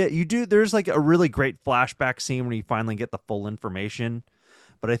 There's like a really great flashback scene when you finally get the full information.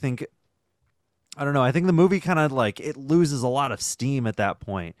 But I don't know. I think the movie kind of like it loses a lot of steam at that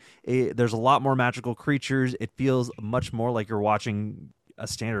point. There's a lot more magical creatures. It feels much more like you're watching a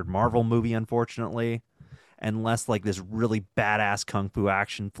standard Marvel movie, unfortunately, and less like this really badass kung fu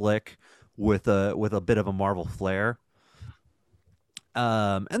action flick with a bit of a Marvel flair.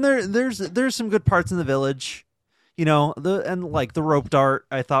 And there's some good parts in the village, the rope dart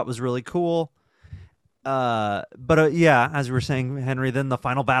I thought was really cool. But yeah, as we were saying, Henry, then the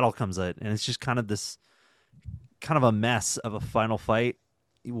final battle comes in, and it's just kind of a mess of a final fight.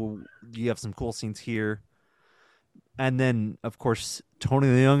 You have some cool scenes here, and then of course Tony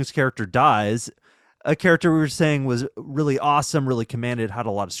Leung's character dies. A character we were saying was really awesome, really commanded, had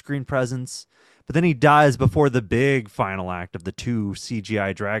a lot of screen presence, but then he dies before the big final act of the two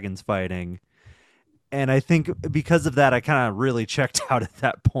CGI dragons fighting, and I think because of that, I kind of really checked out at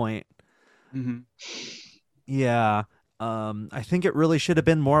that point. Mm-hmm. Yeah. I think it really should have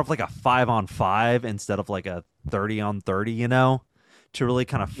been more of like a 5-on-5 instead of like a 30-on-30, to really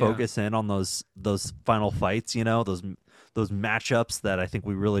kind of focus in on those final fights, those matchups that I think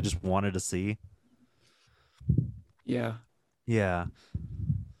we really just wanted to see. Yeah. Yeah.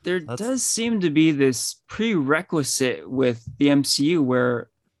 There does seem to be this prerequisite with the MCU where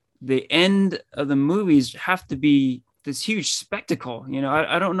the end of the movies have to be this huge spectacle.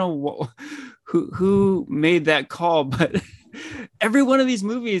 I don't know who made that call, but every one of these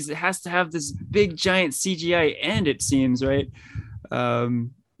movies has to have this big giant CGI end, it seems, right? I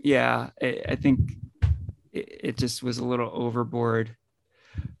think it just was a little overboard.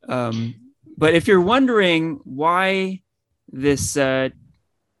 But if you're wondering why this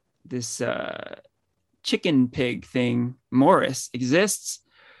chicken pig thing, Morris, exists,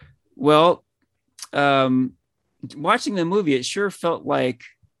 well, watching the movie, it sure felt like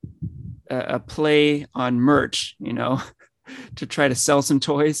a play on merch, to try to sell some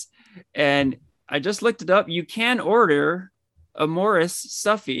toys. And I just looked it up. You can order a Morris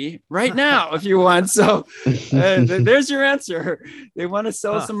stuffy right now if you want. So there's your answer. They want to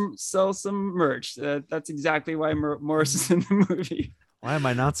sell some merch. That's exactly why Morris is in the movie. Why am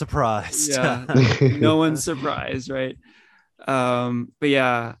I not surprised? Yeah, no one's surprised, right? But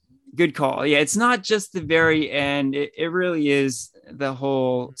yeah, good call. Yeah, it's not just the very end. It really is the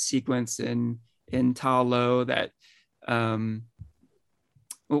whole sequence in Ta Lo that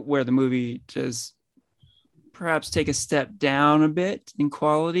where the movie just perhaps take a step down a bit in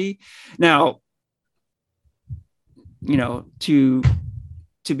quality. Now, to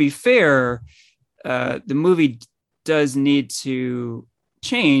be fair, the movie does need to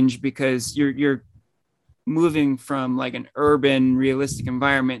change because you're moving from like an urban realistic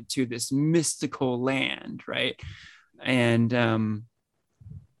environment to this mystical land, right? And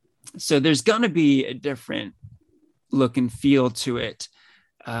so there's going to be a different look and feel to it.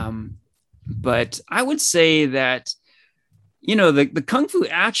 But I would say that the kung fu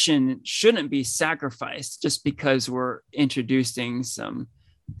action shouldn't be sacrificed just because we're introducing some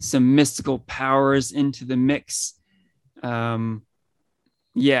mystical powers into the mix. I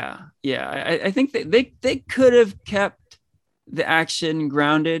think they could have kept the action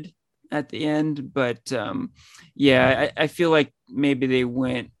grounded at the end, but I feel like maybe they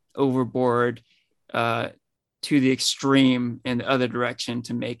went overboard to the extreme in the other direction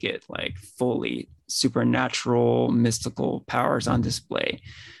to make it like fully supernatural mystical powers on display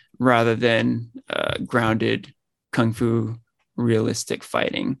rather than grounded kung fu realistic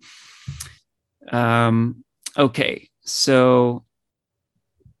fighting. Okay, so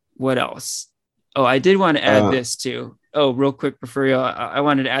what else? Oh, I did want to add this too. Oh, real quick, Porfirio, I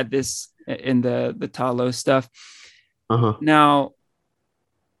wanted to add this in the Talo stuff. Now,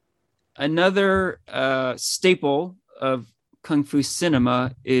 another staple of kung fu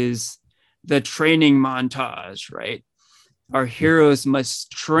cinema is the training montage, right? Our heroes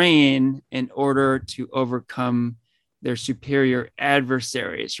must train in order to overcome their superior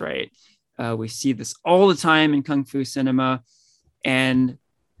adversaries, right? We see this all the time in kung fu cinema, and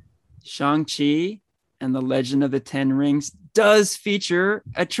Shang-Chi and the Legend of the Ten Rings does feature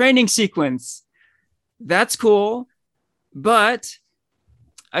a training sequence. That's cool, but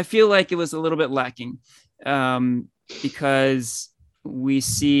I feel like it was a little bit lacking because we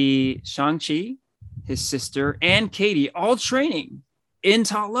see Shang-Chi, his sister, and Katie all training in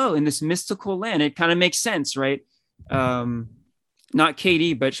Ta Lo in this mystical land. It kind of makes sense, right? Not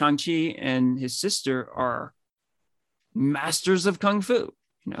Katie, but Shang-Chi and his sister are masters of Kung Fu,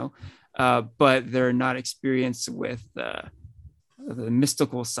 but they're not experienced with the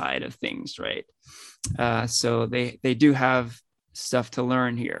mystical side of things, right? So they do have stuff to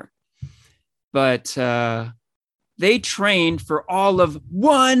learn here. But they trained for all of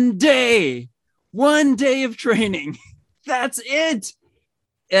 1 day. 1 day of training. That's it.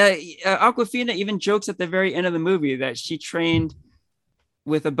 Aquafina even jokes at the very end of the movie that she trained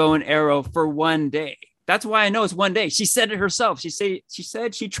with a bow and arrow for 1 day. That's why I know it's 1 day. She said it herself. She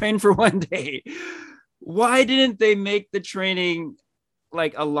said she trained for 1 day. Why didn't they make the training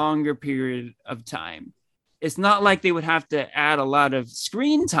like a longer period of time? It's not like they would have to add a lot of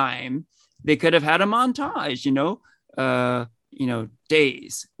screen time. They could have had a montage,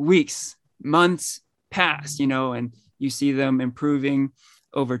 days, weeks, months pass, and you see them improving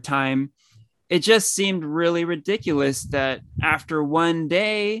over time. It just seemed really ridiculous that after 1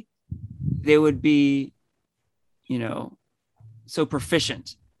 day, they would be, so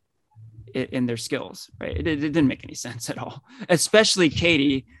proficient in their skills, right? It didn't make any sense at all, especially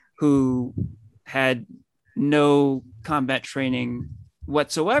Katie, who had no combat training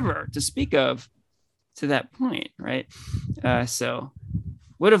whatsoever to speak of to that point, right? So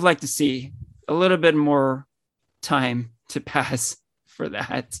would have liked to see a little bit more time to pass for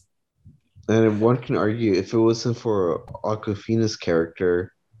that. And one can argue if it wasn't for Aquafina's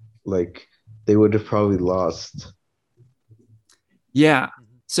character, like they would have probably lost. Yeah.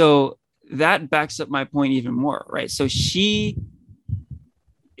 So that backs up my point even more, right? So she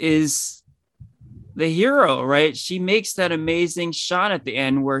is the hero, right? She makes that amazing shot at the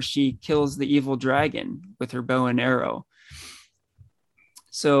end where she kills the evil dragon with her bow and arrow.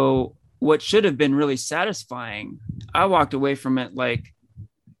 So what should have been really satisfying, I walked away from it like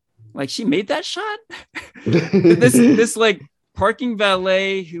she made that shot. this like parking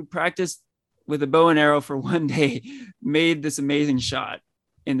valet who practiced with a bow and arrow for 1 day made this amazing shot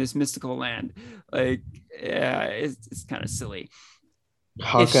in this mystical land. Like, yeah, it's kind of silly.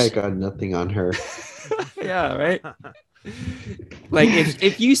 Hawkeye got nothing on her. Yeah, right. Like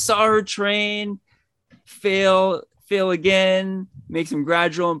if you saw her train, fail again, make some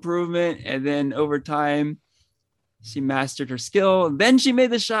gradual improvement, and then over time she mastered her skill, and then she made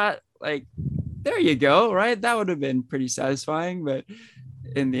the shot, like there you go, right? That would have been pretty satisfying, but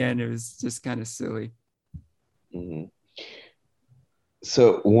in the end it was just kind of silly. Mm-hmm.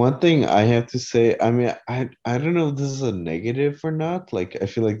 So one thing I have to say, I mean, I don't know if this is a negative or not. Like, I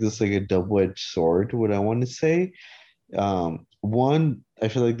feel like this is like a double-edged sword, what I want to say. One, I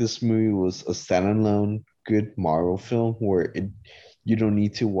feel like this movie was a standalone good Marvel film where you don't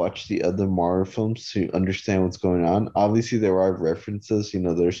need to watch the other Marvel films to understand what's going on. Obviously, there are references.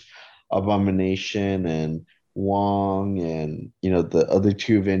 There's Abomination and Wong, and the other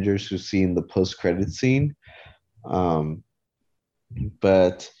two Avengers who see in the post-credit scene. Um,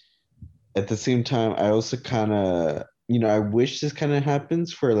 but at the same time, I also kind of, I wish this kind of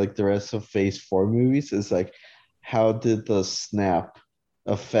happens for like the rest of Phase 4 movies. Is like, how did the snap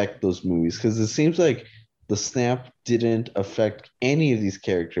affect those movies? Because it seems like the snap didn't affect any of these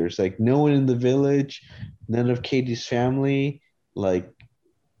characters. Like, no one in the village, none of Katie's family, like,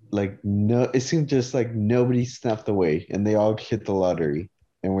 no, it seemed just like nobody snapped away and they all hit the lottery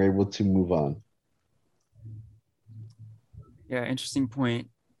and were able to move on. Yeah, interesting point.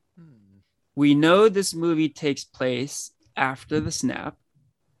 Hmm. We know this movie takes place after the snap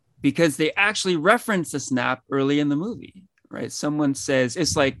because they actually reference the snap early in the movie, right? Someone says,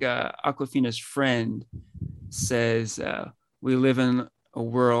 it's like Aquafina's friend says, we live in a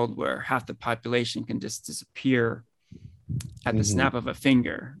world where half the population can just disappear at the snap Hmm. of a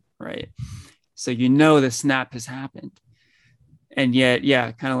finger, right? So you know the snap has happened. And yet,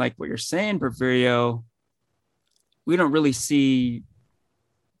 yeah, kind of like what you're saying, Porfirio, we don't really see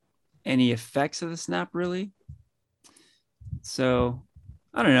any effects of the snap, really. So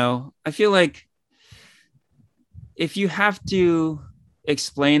I don't know. I feel like if you have to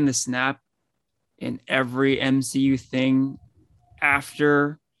explain the snap in every MCU thing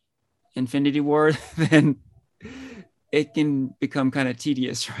after Infinity War, then it can become kind of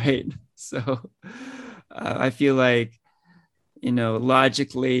tedious, right? So I feel like,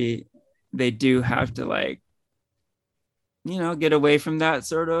 logically, they do have to, like, get away from that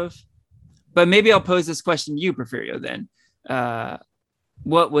sort of. But maybe I'll pose this question to you, Porfirio, then. Uh,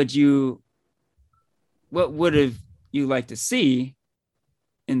 what would you, what would have you like to see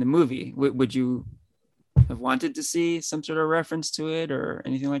in the movie? Would you have wanted to see some sort of reference to it or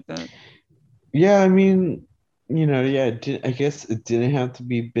anything like that? Yeah, I mean, yeah, I guess it didn't have to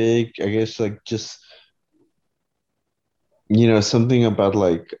be big. I guess like just, something about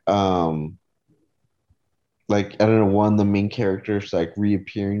like I don't know, one of the main characters like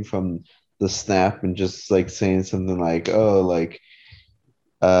reappearing from the snap and just like saying something like, "Oh,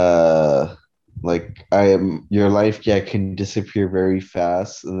 uh like I am your life, yeah, can disappear very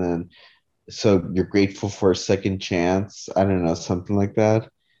fast," and then so you're grateful for a second chance. I don't know, something like that.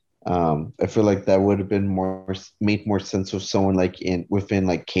 I feel like that would have been more made more sense with someone like in within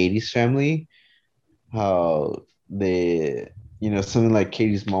like Katie's family, how they, something like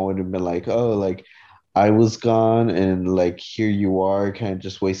Katie's mom would have been like, "Oh, like I was gone and like here you are, kind of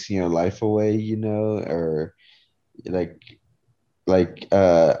just wasting your life away," or like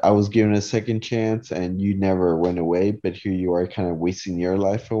I was given a second chance and you never went away, but here you are, kind of wasting your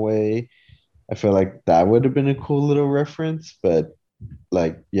life away. I feel like that would have been a cool little reference, but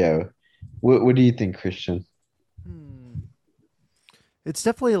like, yeah. What do you think, Christian? Hmm. It's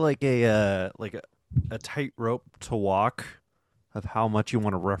definitely like a tightrope to walk of how much you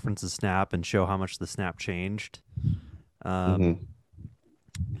want to reference the snap and show how much the snap changed. Um, Hmm.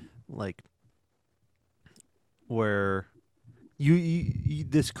 like where you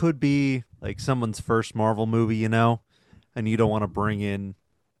this could be like someone's first Marvel movie, and you don't want to bring in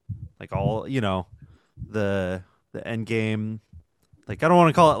like all the the end game. Like I don't want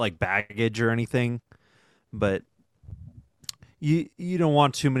to call it like baggage or anything, but you don't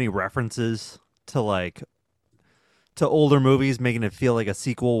want too many references to to older movies, making it feel like a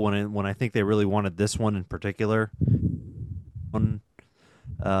sequel when I think they really wanted this one in particular.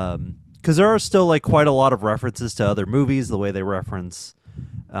 Because there are still like quite a lot of references to other movies, the way they reference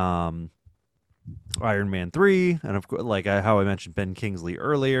um, Iron Man 3, and of course, like how I mentioned Ben Kingsley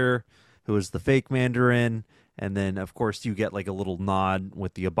earlier, who was the fake Mandarin, and then of course you get like a little nod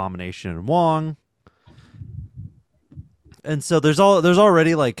with the Abomination and Wong, and so there's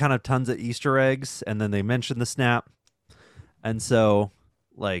already like kind of tons of Easter eggs, and then they mention the snap, and so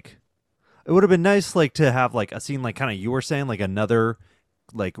like it would have been nice like to have like a scene like kind of you were saying like another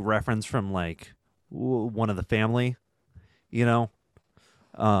like reference from like one of the family, you know,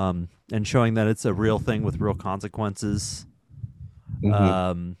 and showing that it's a real thing with real consequences. Hmm.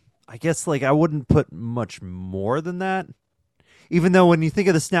 Um, I guess like I wouldn't put much more than that. Even though when you think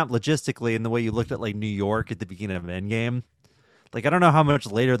of the snap logistically and the way you looked at like New York at the beginning of Endgame, like I don't know how much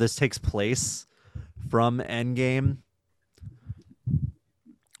later this takes place from Endgame,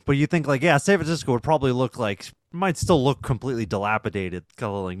 but you think like yeah, San Francisco would probably look like might still look completely dilapidated,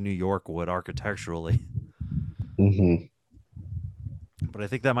 kind of like New York would architecturally. Hmm. But I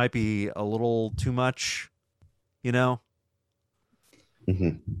think that might be a little too much, you know. Hmm.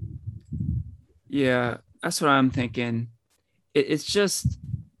 Yeah, that's what I'm thinking. it's just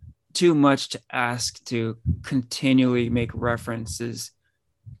too much to ask to continually make references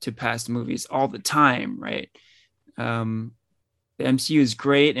to past movies all the time, right? um, the MCU is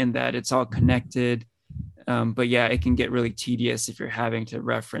great in that it's all connected, but yeah, it can get really tedious if you're having to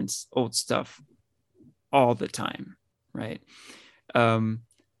reference old stuff all the time, right? um,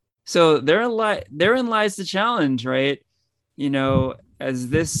 so therein lies the challenge, right? As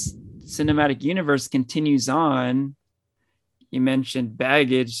this cinematic universe continues on, you mentioned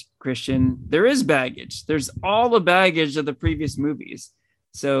baggage, Christian. There is baggage. There's all the baggage of the previous movies.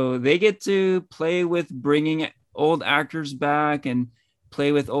 So they get to play with bringing old actors back and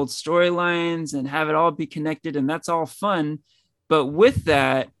play with old storylines and have it all be connected. And that's all fun. But with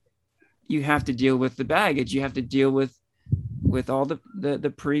that, you have to deal with the baggage. You have to deal with all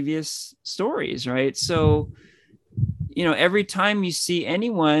the previous stories, right? So, every time you see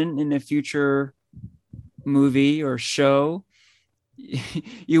anyone in a future movie or show,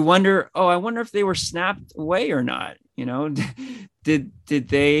 you wonder, oh, I wonder if they were snapped away or not. Did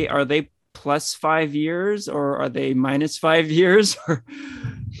they, are they plus 5 years or are they minus 5 years? Or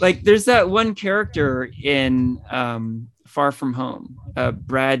like, there's that one character in Far From Home,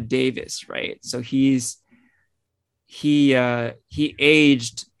 Brad Davis, right? So he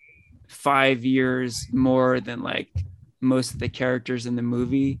aged 5 years more than like most of the characters in the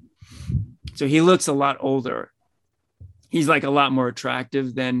movie. So he looks a lot older. He's like a lot more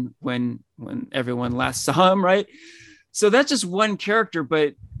attractive than when everyone last saw him, right? So that's just one character,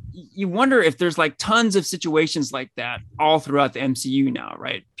 but you wonder if there's like tons of situations like that all throughout the MCU now,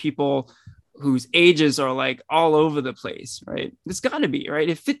 right? People whose ages are like all over the place, right? It's got to be, right?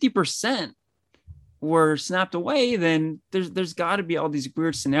 If 50% were snapped away, then there's got to be all these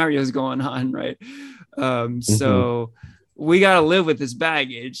weird scenarios going on, right? So we got to live with this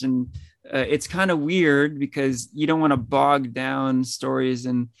baggage, and it's kind of weird because you don't want to bog down stories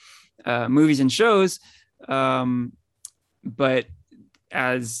and movies and shows, but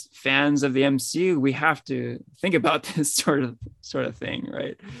as fans of the MCU, we have to think about this sort of thing,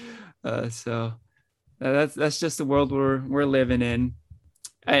 right? So that's just the world we're living in.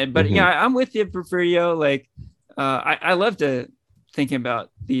 But yeah, I'm with you, Porfirio. Like, I love to think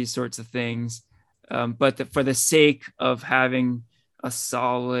about these sorts of things, but for the sake of having a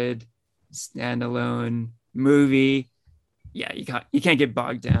solid standalone movie, yeah, you can't get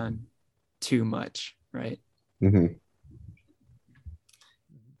bogged down too much, right?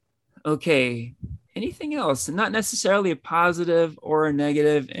 Okay. Anything else? Not necessarily a positive or a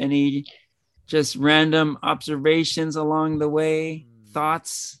negative. Any just random observations along the way?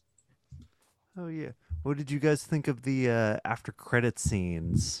 Thoughts? Oh yeah. What did you guys think of the after credit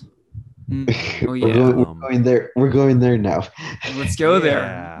scenes? Oh yeah. We're going there. We're going there now. Let's go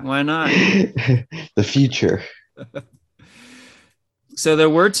there. Why not? The future. So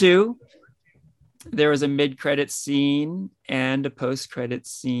there were two. There was a mid-credit scene and a post-credit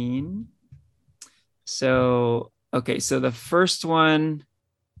scene. So, okay, so the first one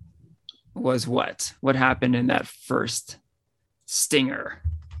was what? What happened in that first stinger?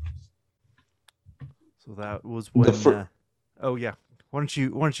 So that was when. Oh yeah. Why don't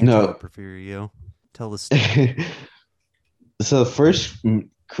you tell it, Porfirio? Tell the story. So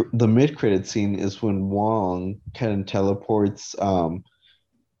the mid-credit scene is when Wong kind of teleports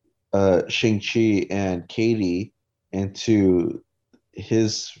Shang-Chi and Katie into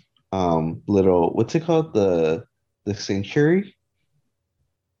his little, what's it called, the sanctuary,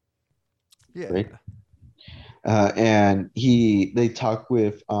 Yeah. right? And they talk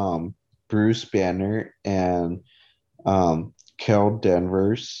with Bruce Banner and Carol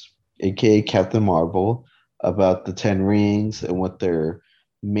Danvers, aka Captain Marvel, about the 10 rings and what they're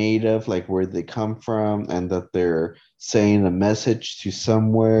made of, like where they come from, and that they're saying a message to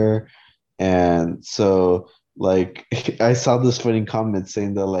somewhere. And so, like, I saw this funny comment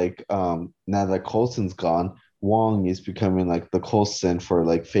saying that, like, now that Coulson's gone, Wong is becoming like the Coulson for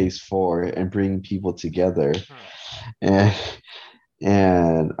like phase 4 and bringing people together. And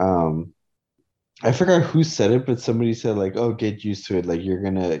I forgot who said it, but somebody said like, "Oh, get used to it. Like you're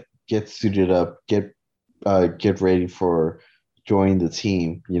gonna get suited up, get ready for joining the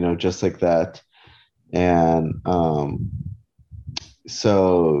team, just like that." And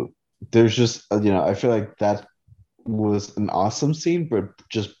so there's just I feel like that was an awesome scene, but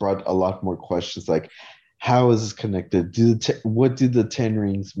just brought a lot more questions. Like, how is this connected? What do the 10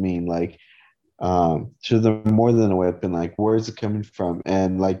 rings mean? Like, so they're more than a weapon. Like, where is it coming from?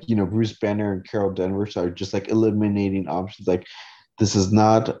 And like, Bruce Banner and Carol Danvers are just like eliminating options. Like, this is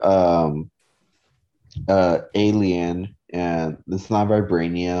not alien, and it's not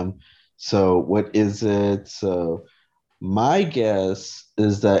vibranium. So what is it? So My guess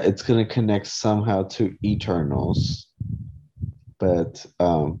is that it's going to connect somehow to Eternals, but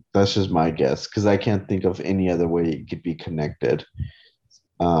that's just my guess because I can't think of any other way it could be connected.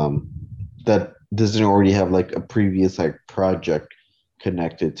 Um, that doesn't already have like a previous like project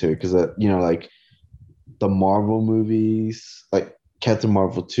connected to it because like the Marvel movies, like Captain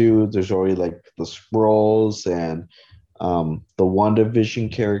Marvel 2, there's already like the Scrolls and the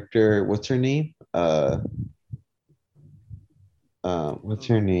WandaVision character. What's her name? What's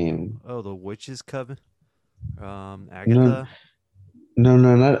her name? Oh, the Witch's Coven. No, Agatha. no,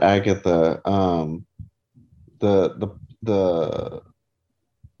 not Agatha. The the the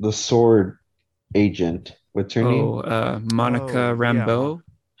the sword agent. What's her name? Oh, Monica Oh yeah, Rambeau.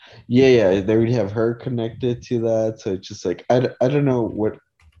 Yeah, they would have her connected to that. So it's just like I don't know what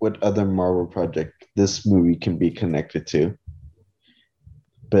other Marvel project this movie can be connected to,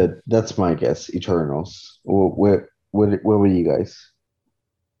 but that's my guess. Eternals. What were you guys?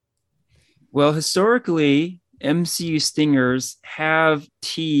 Well, historically, MCU stingers have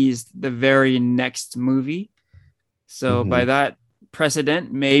teased the very next movie. So by Hmm. that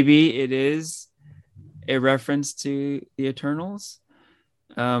precedent, maybe it is a reference to the Eternals.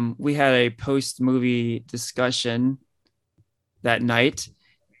 We had a post movie discussion that night,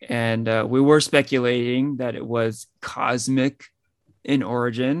 and we were speculating that it was cosmic in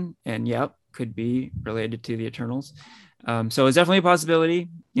origin, and yep, could be related to the Eternals. So it's definitely a possibility.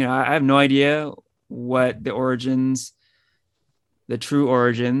 I have no idea what the true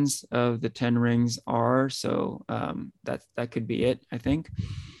origins of the Ten Rings are. So that could be it, I think.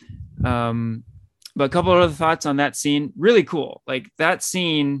 Um, but a couple of other thoughts on that scene. Really cool. Like that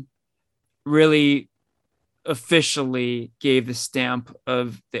scene really officially gave the stamp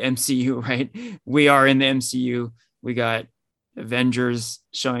of the MCU, right? We are in the MCU. We got Avengers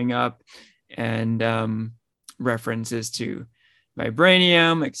showing up and references to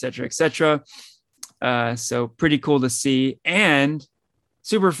vibranium, et cetera, et cetera. So pretty cool to see and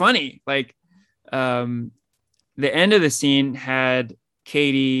super funny. Like um, the end of the scene had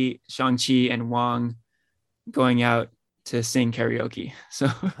Katie, Shang-Chi, and Wong going out to sing karaoke. So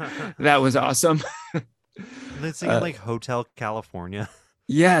that was awesome. And then singing Uh, like Hotel California at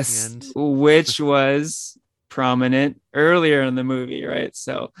the yes, end. which was prominent earlier in the movie, right?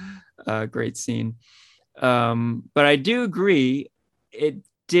 So great scene. But I do agree, it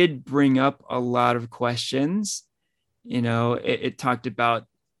did bring up a lot of questions. It talked about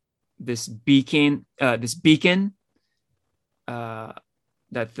this beacon uh,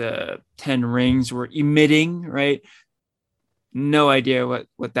 that the 10 rings were emitting, right? No idea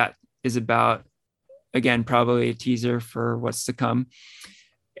what that is about. Again, probably a teaser for what's to come.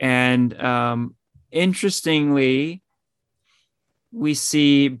 And interestingly, we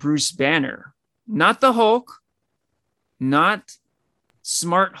see Bruce Banner, not the Hulk, not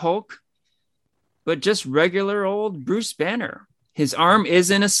smart Hulk, but just regular old Bruce Banner. His arm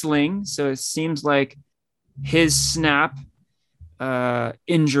is in a sling, so it seems like his snap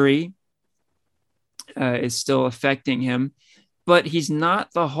injury is still affecting him, but he's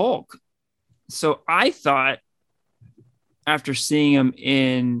not the Hulk. So I thought after seeing him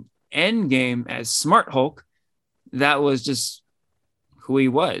in Endgame as Smart Hulk, that was just who he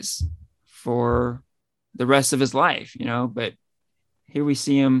was for the rest of his life, but here we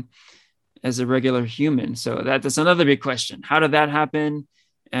see him as a regular human. So that's another big question. How did that happen?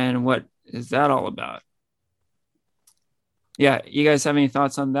 And what is that all about? Yeah, you guys have any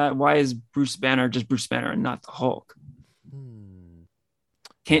thoughts on that? Why is Bruce Banner just Bruce Banner and not the Hulk? Hmm.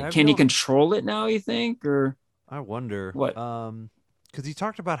 I Can have can he no. control it now, you think, or I wonder. what? Because he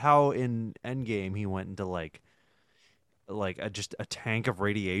talked about how in Endgame he went into just a tank of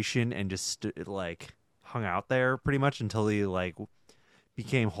radiation and just like hung out there pretty much until he like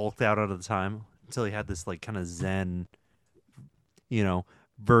became hulked out at the time until he had this like kind of zen, you know,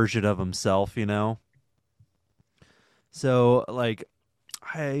 version of himself. So I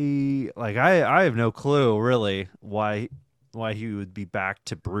have no clue really why he would be back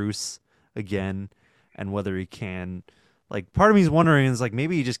to Bruce again and whether he can like part of me is wondering is like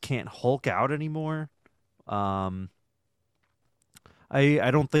maybe he just can't Hulk out anymore. Um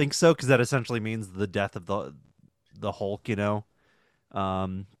I don't think so because that essentially means the death of the Hulk.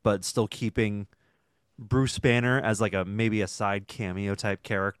 But still keeping Bruce Banner as like a maybe a side cameo type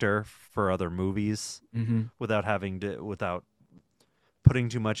character for other movies Mm-hmm. without putting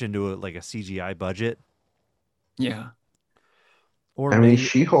too much into like a CGI budget Yeah. or I mean, maybe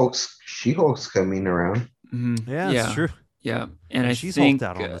She-Hulk's coming around. Mm-hmm. yeah, it's Yeah. true. Yeah. And And I she's hulked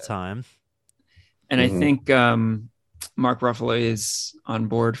out think, all the time. and I Hmm. think Mark Ruffalo is on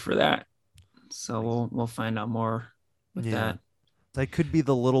board for that. So we'll find out more with Yeah. that. That could be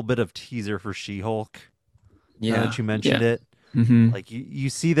the little bit of teaser for She-Hulk. Now Yeah, that you mentioned yeah. it, Hmm. like you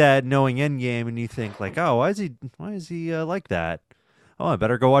see that knowing Endgame, and you think like, oh, why is he like that? Oh, I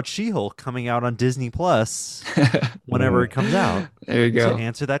better go watch She-Hulk coming out on Disney Plus whenever it Mhm. comes out There you to go.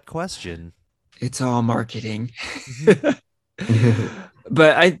 answer that question. It's all marketing. Hmm.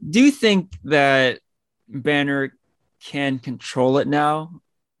 But I do think that Banner can control it now.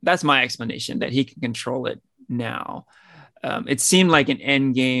 That's my explanation, that he can control it now. It seemed like an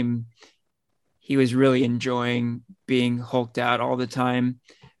end game. He was really enjoying being hulked out all the time.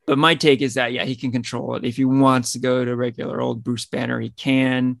 But my take is that, yeah, he can control it. If he wants to go to regular old Bruce Banner, he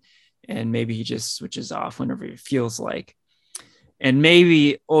can. And maybe he just switches off whenever he feels like. And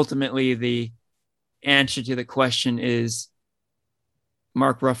maybe ultimately the answer to the question is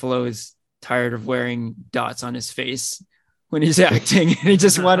Mark Ruffalo is tired of wearing dots on his face when he's acting, and he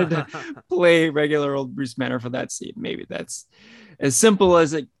just wanted to play regular old Bruce Banner for that scene. Maybe that's as simple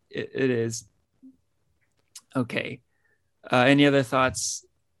as it is. Okay. Any other thoughts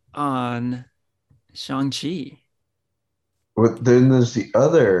on Shang-Chi? But then there's the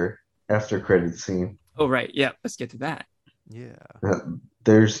other after credit scene. Oh, right. Yeah. Let's get to that. Yeah. Uh,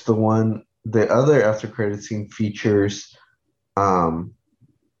 there's the other after credit scene features um,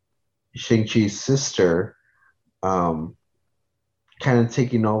 Shang-Chi's sister um, kind of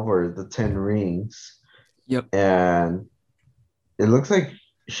taking over the Ten Rings. Yep. And it looks like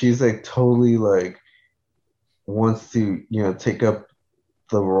she's like totally like wants to, take up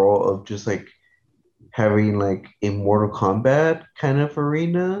the role of just like having like a Mortal Kombat kind of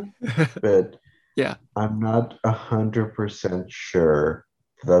arena. But Yeah. I'm not 100% sure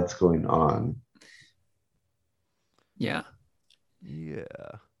that's going on. Yeah. Yeah.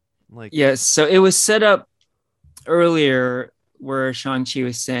 Like, Yeah. So it was set up earlier where Shang-Chi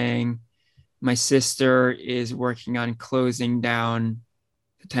was saying, my sister is working on closing down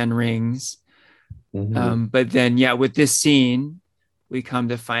the Ten Rings. Hmm. But then, yeah, with this scene, we come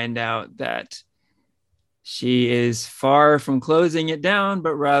to find out that she is far from closing it down,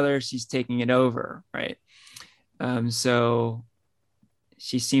 but rather she's taking it over, right? So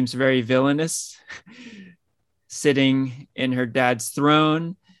she seems very villainous, sitting in her dad's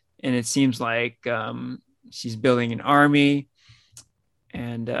throne, and it seems like she's building an army.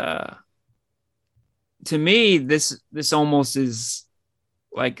 And to me, this almost is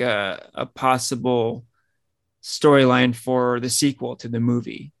like a possible storyline for the sequel to the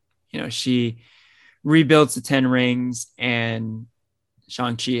movie. She rebuilds the Ten Rings, and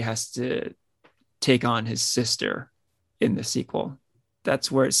Shang-Chi has to take on his sister in the sequel.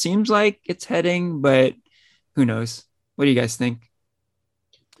 That's where it seems like it's heading, but who knows? What do you guys think?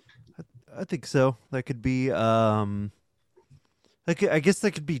 I think so. That could be I guess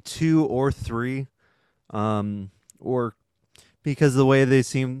that could be two or three. Or because the way they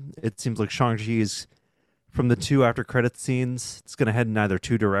seem, it seems like Shang-Chi is from the two after credit scenes, it's going to head in either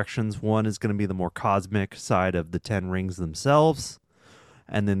two directions. One is going to be the more cosmic side of the Ten Rings themselves,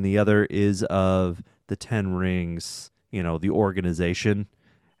 and then the other is of the Ten Rings, the organization.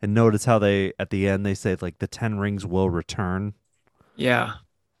 And notice how they, at the end, they say like the Ten Rings will return, Yeah,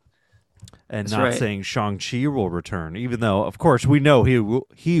 and that's not right. saying Shang-Chi will return, even though, of course, we know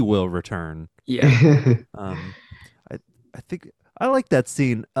he will return. Yeah. Um, I I think I like that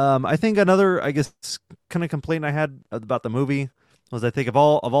scene. I think another, I guess, kind of complaint I had about the movie was, I think, of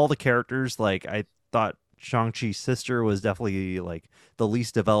all the characters, like, I thought Shang Chi's sister was definitely like the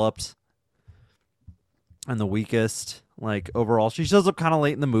least developed and the weakest. Like, overall, she shows up kind of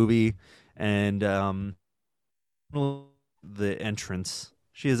late in the movie, and the entrance.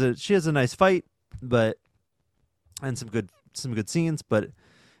 She has a nice fight, but and some good scenes, but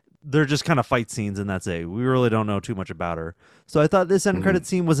they're just kind of fight scenes, and that's it. We really don't know too much about her. So I thought this end credit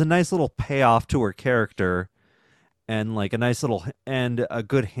scene was a nice little payoff to her character, and like a nice little and a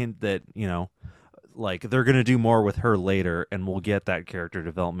good hint that like they're gonna do more with her later, and we'll get that character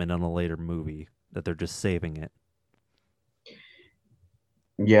development in a later movie. That they're just saving it.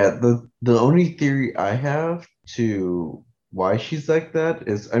 Yeah, the only theory I have to why she's like that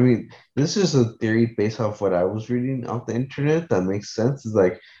is, I mean, this is a theory based off what I was reading off the internet that makes sense. Is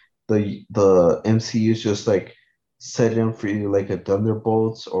like the MCU is just like setting for either like a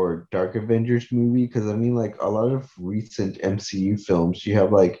Thunderbolts or Dark Avengers movie. Because I mean, like a lot of recent MCU films, you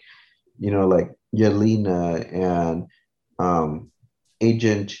have like like Yelena and um,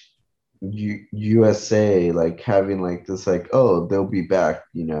 Agent USA, like having like this, like, oh, they'll be back,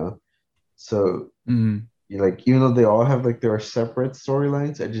 So, Mm, like, even though they all have like their separate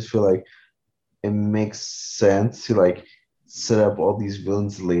storylines, I just feel like it makes sense to like set up all these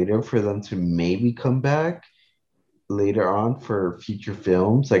villains later for them to maybe come back. later on for future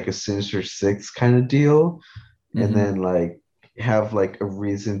films, like a Sinister Six kind of deal, and Hmm. then like have like a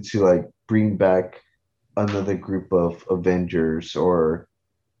reason to like bring back another group of Avengers or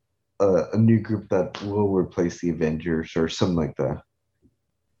a new group that will replace the Avengers or something like that.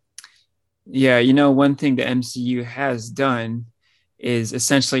 Yeah, one thing the MCU has done is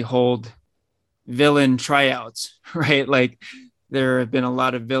essentially hold villain tryouts, right? Like there have been a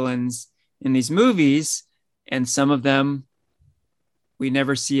lot of villains in these movies, and some of them we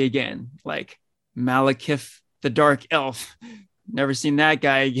never see again, like Malekith the Dark Elf. Never seen that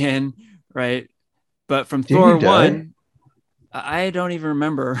guy again, right? But from Didn't he Thor die? 1, I don't even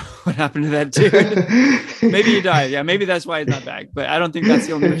remember what happened to that dude. Maybe he died. Yeah, maybe that's why he's not back. But I don't think that's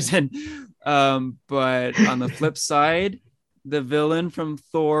the only reason. But on the flip side, the villain from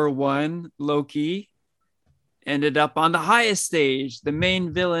Thor 1, Loki, ended up on the highest stage, the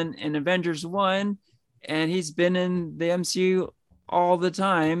main villain in Avengers 1, and he's been in the MCU all the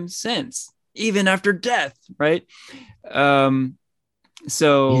time since, even after death, right? Um, He's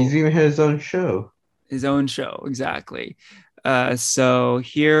so even had his own show. his own show, exactly. So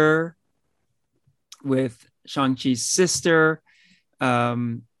here with Shang-Chi's sister,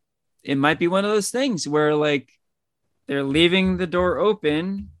 um, it might be one of those things where like they're leaving the door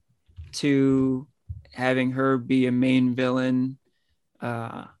open to having her be a main villain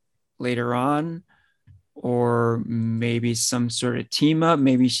uh, later on, or maybe some sort of team up.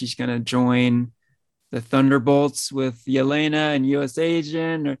 Maybe she's going to join the Thunderbolts with Yelena and US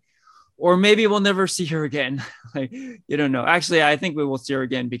Agent, or maybe we'll never see her again. Like, you don't know. Actually, I think we will see her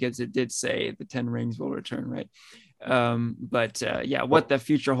again because it did say the 10 rings will return, right? But yeah, what Or, the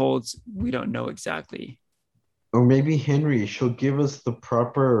future holds, we don't know exactly. or maybe Henry, she'll give us the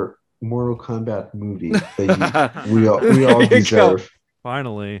proper Mortal Kombat movie that we There all you go. deserve.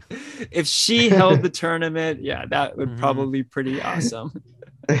 Finally. If she held the tournament, yeah, that would Hmm. probably be pretty awesome.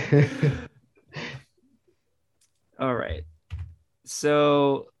 All right.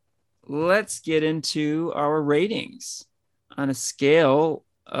 So let's get into our ratings on a scale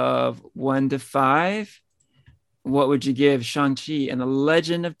of 1 to 5. What would you give Shang-Chi and the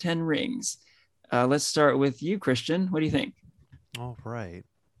Legend of Ten Rings? Let's start with you, Christian. What do you think? All right.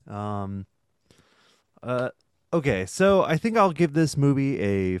 Um, uh, okay, so I think I'll give this movie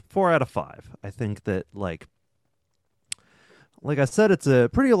a 4 out of 5. I think that like I said, it's a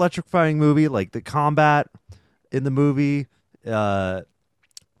pretty electrifying movie. Like the combat in the movie, uh,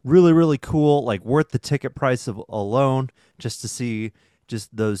 really really cool. Like worth the ticket price of alone just to see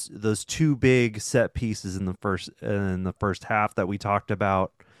just those two big set pieces in the first half that we talked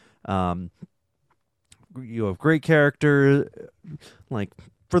about. Um, you have great character, like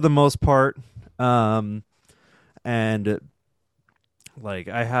for the most part, um, and like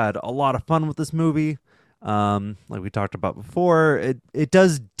I had a lot of fun with this movie. Like we talked about before, it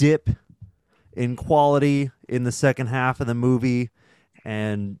does dip in quality in the second half of the movie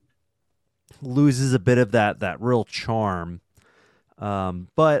and loses a bit of that real charm.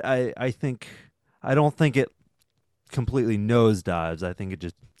 But I don't think it completely nosedives. I think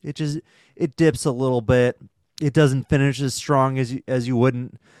it dips a little bit. It doesn't finish as strong as you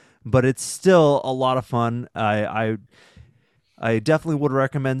wouldn't, but it's still a lot of fun. I definitely would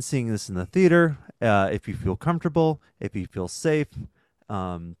recommend seeing this in the theater if you feel comfortable, if you feel safe.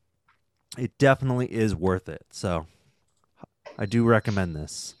 Um, it definitely is worth it. So I do recommend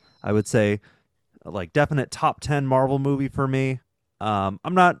this. I would say like definite top 10 Marvel movie for me. I'm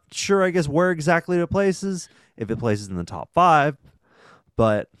not sure, I guess, where exactly it places, if it places in the top 5,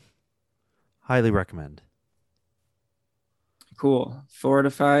 but highly recommend. Cool. 4 to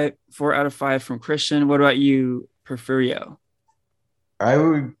 5. 4 out of 5 from Christian. What about you, Porfirio? I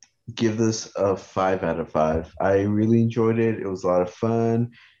would give this a 5 out of 5. I really enjoyed it. It was a lot of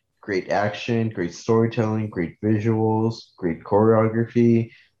fun, great action, great storytelling, great visuals, great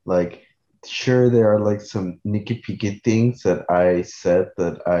choreography. Like, sure, there are like some nitpicky things that I said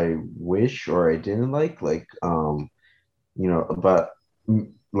that I wish or I didn't about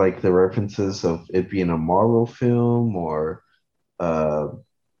like the references of it being a Marvel film or uh,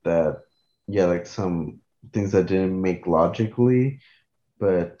 that, yeah, like some things that didn't make logically,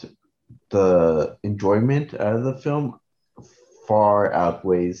 but the enjoyment out of the film far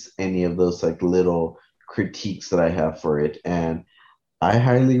outweighs any of those like little critiques that I have for it. And I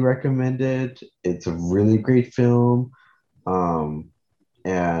highly recommend it. It's a really great film. Um,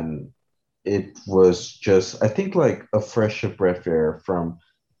 and it was just, I think, like a fresh of breath air from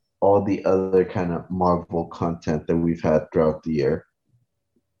all the other kind of Marvel content that we've had throughout the year.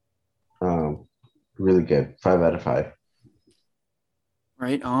 Really good. 5 out of 5.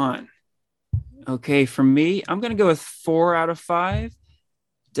 Right on. Okay, for me, I'm gonna go with 4 out of 5.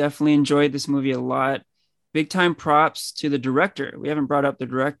 Definitely enjoyed this movie a lot. Big time props to the director. We haven't brought up the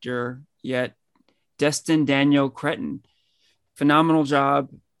director yet. Destin Daniel Cretton. Phenomenal job.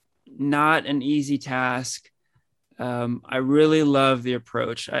 Not an easy task. I really love the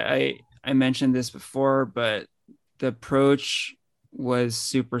approach. I mentioned this before, but the approach was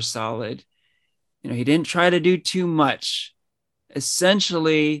super solid. He didn't try to do too much.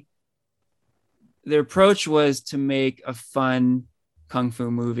 Essentially, the approach was to make a fun kung fu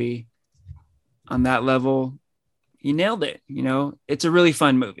movie. On that level, he nailed it. It's a really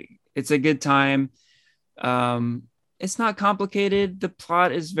fun movie. It's a good time. Um, it's not complicated. The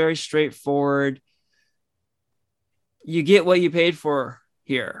plot is very straightforward. You get what you paid for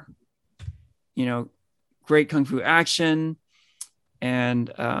here. You know, Great kung fu action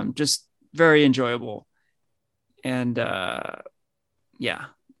and just very enjoyable. And yeah,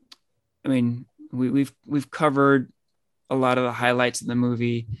 I mean, we've covered a lot of the highlights of the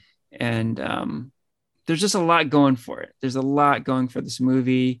movie, and there's just a lot going for it. There's a lot going for this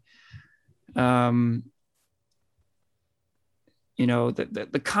movie. Um,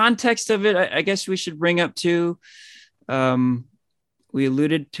 the context of it, I guess we should bring up too. Um, we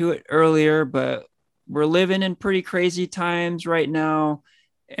alluded to it earlier, but we're living in pretty crazy times right now,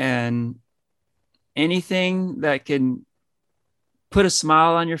 and anything that can put a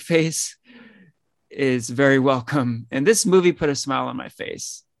smile on your face is very welcome. And this movie put a smile on my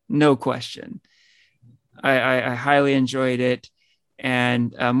face, no question. I highly enjoyed it.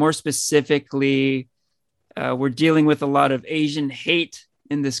 And more specifically, we're dealing with a lot of Asian hate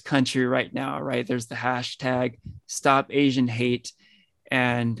in this country right now, right? There's the hashtag Stop Asian Hate.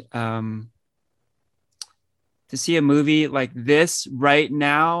 And to see a movie like this right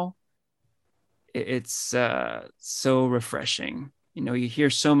now, it's so refreshing. You hear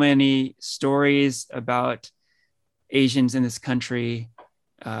so many stories about Asians in this country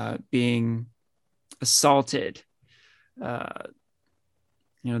being assaulted. Uh,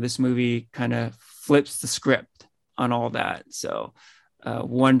 this movie kind of flips the script on all that. So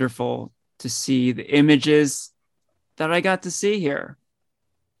wonderful to see the images that I got to see here.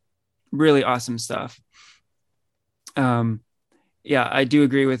 Really awesome stuff. Yeah, I do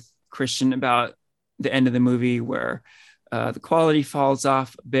agree with Christian about the end of the movie where the quality falls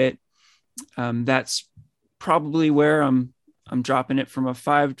off a bit. That's probably where I'm dropping it from a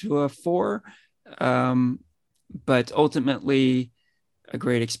 5 to a 4. But ultimately, a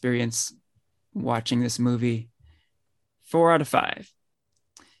great experience watching this movie. 4 out of 5.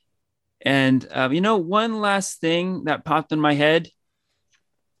 And one last thing that popped in my head,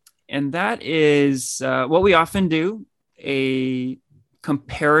 and that is what we often do: a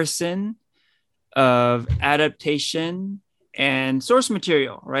comparison of adaptation and source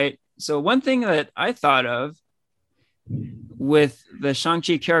material, right? So one thing that I thought of with the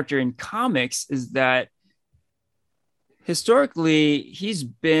Shang-Chi character in comics is that historically he's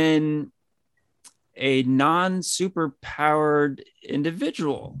been a non-super powered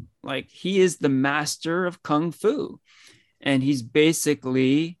individual. Like, he is the master of kung fu, and he's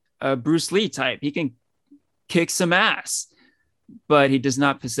basically a Bruce Lee type. He can kick some ass, but he does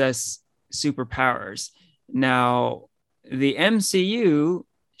not possess superpowers. Now, the MCU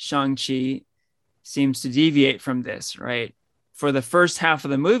Shang-Chi seems to deviate from this, right? For the first half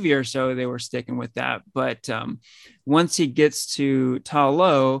of the movie or so, they were sticking with that. But once he gets to Ta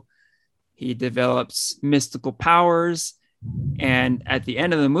Lo, he develops mystical powers. And at the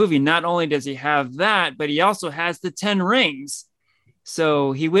end of the movie, not only does he have that, but he also has the 10 rings.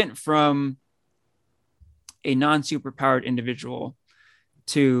 So he went from a non-superpowered individual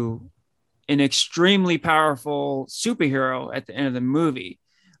to an extremely powerful superhero at the end of the movie.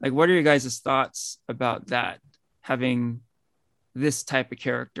 Like, what are your guys' thoughts about that? Having this type of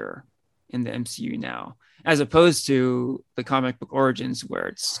character in the MCU now, as opposed to the comic book origins where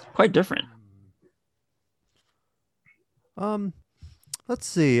it's quite different. Let's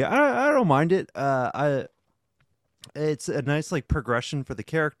see. I don't mind it. It's a nice like progression for the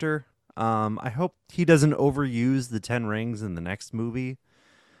character. I hope he doesn't overuse the 10 rings in the next movie.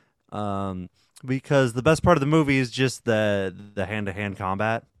 Because the best part of the movie is just the hand-to-hand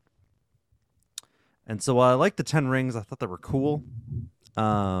combat. And so while I like the 10 rings, I thought they were cool.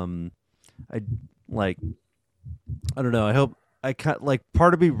 I like I don't know. I hope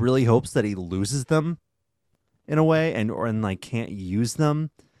part of me really hopes that he loses them in a way and like can't use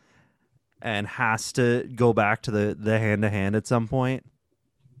them and has to go back to the hand-to-hand at some point.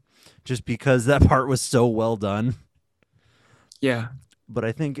 Just because that part was so well done. Yeah. But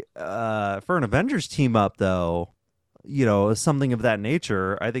I think for an Avengers team up, though, something of that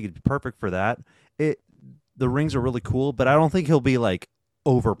nature, I think it'd be perfect for that. It the rings are really cool, but I don't think he'll be like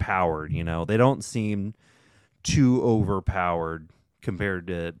overpowered. They don't seem too overpowered compared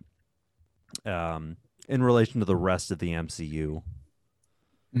to in relation to the rest of the MCU.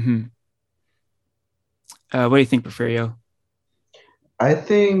 Hmm. What do you think, Porfirio? I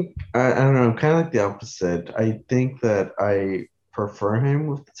think I don't know. I'm kind of like the opposite. I think that I prefer him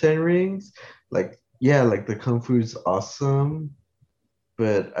with the Ten Rings. Like, yeah, like the Kung Fu is awesome,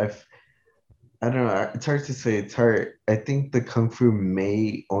 but I don't know. It's hard to say. It's hard. I think the Kung Fu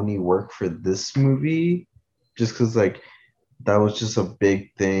may only work for this movie, just because like that was just a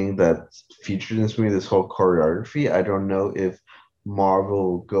big thing that featured in this movie. This whole choreography. I don't know if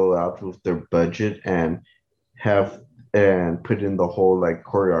Marvel will go out with their budget and have and put in the whole like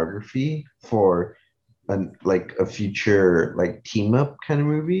choreography for like a future like team up kind of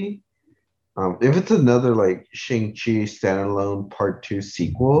movie. If it's another like Shang-Chi standalone part two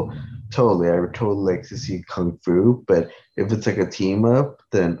sequel, totally, I would totally like to see Kung Fu. But if it's like a team up,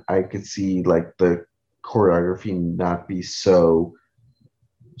 then I could see like the choreography not be so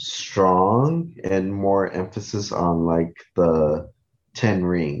strong and more emphasis on like the 10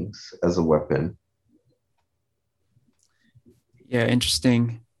 rings as a weapon. Yeah,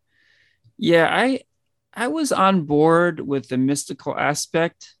 interesting. Yeah, I was on board with the mystical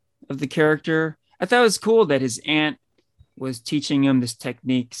aspect of the character. I thought it was cool that his aunt was teaching him these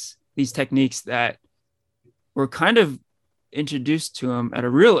techniques that were kind of introduced to him at a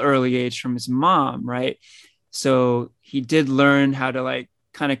real early age from his mom, right? So he did learn how to like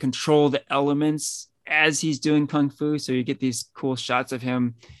kind of control the elements as he's doing kung fu. So you get these cool shots of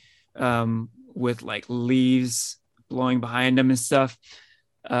him with like leaves blowing behind him and stuff.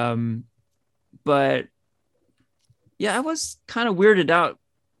 Um, but yeah, I was kind of weirded out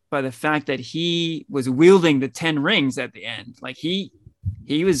by the fact that he was wielding the 10 rings at the end. Like he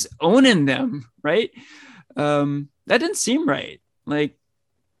was owning them, right? That didn't seem right. Like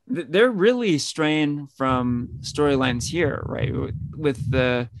they're really straying from storylines here, right? With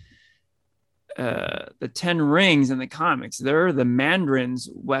the 10 rings in the comics, they're the Mandarin's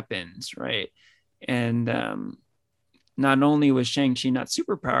weapons, right? And not only was Shang-Chi not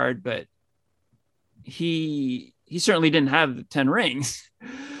superpowered, but he certainly didn't have the 10 rings.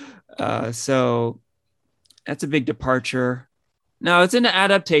 So that's a big departure. Now it's an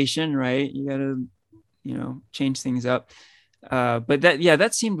adaptation, right? You gotta, change things up. But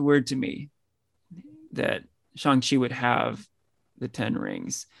that seemed weird to me that Shang-Chi would have the 10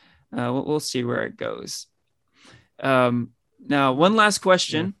 rings. We'll see where it goes. Now, one last Yeah.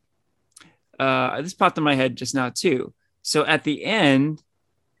 question. This popped in my head just now, too. So at the end,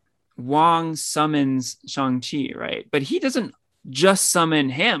 Wong summons Shang-Chi, right? But he doesn't just summon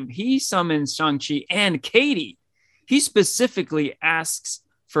him, he summons Shang-Chi and Katie. He specifically asks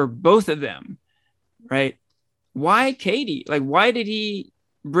for both of them, right? Why Katie? Like, why did he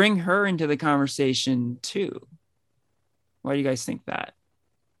bring her into the conversation too? Why do you guys think that?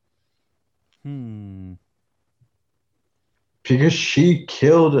 Hmm. Because she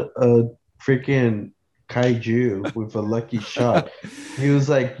killed a freaking kaiju with a lucky shot. He was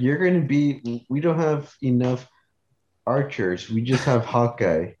like, "You're gonna be. We don't have enough archers. We just have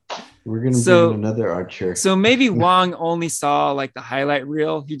Hawkeye. We're gonna bring in so another archer." so maybe Wong only saw like the highlight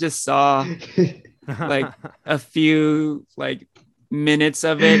reel. He just saw like a few like minutes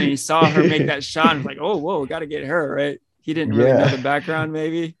of it and he saw her make that shot and was like, oh whoa, gotta get her, right? He didn't really know Yeah. the background,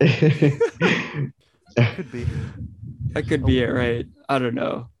 maybe. Could be. That could be Oh, it, right? I don't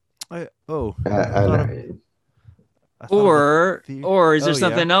know. I I thought of know. a Or is there oh yeah.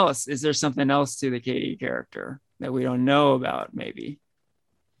 something else? Is there something else to the Katie character that we don't know about, maybe?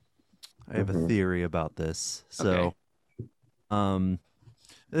 I have a Mhm. theory about this. Okay. So, um,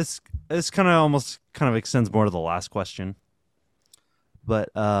 this kind of extends more to the last question, but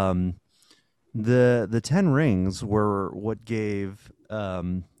the 10 rings were what gave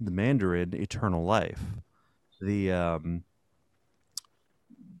the Mandarin eternal life. The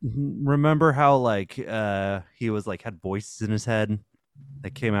remember how like he was like had voices in his head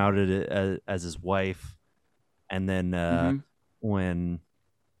that came out as his wife, and then Mm-hmm. when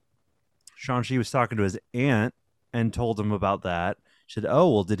Shang-Chi was talking to his aunt and told him about that, she said,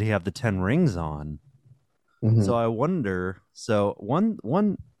 "Oh, well, did he have the 10 rings on?" So Mhm. I wonder. So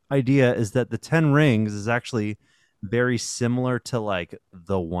one idea is that the 10 rings is actually very similar to like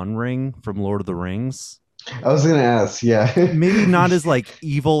the One Ring from Lord of the Rings. I was gonna ask, yeah. Maybe not as like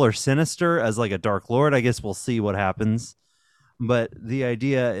evil or sinister as like a Dark Lord. I guess we'll see what happens. But the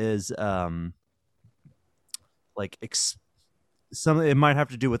idea is like some it might have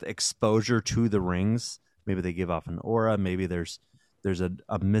to do with exposure to the rings maybe they give off an aura, maybe there's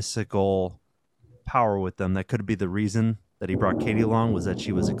a mystical power with them that could be the reason that he brought Katie along, was that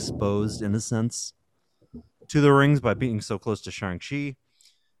she was exposed in a sense to the rings by being so close to Shang-Chi.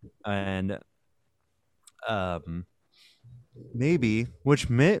 And maybe which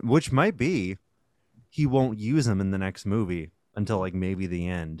might be he won't use them in the next movie until like maybe the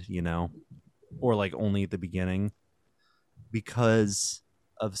end, or like only at the beginning, because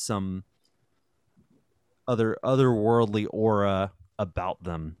of some otherworldly aura about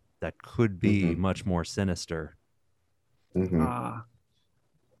them that could be Mm-hmm. much more sinister. Mm-hmm.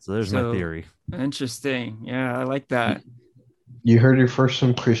 So there's my theory. Interesting. Yeah, I like that. You heard it first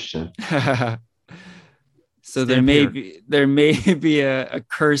from Christian. So Stamp here. there may be a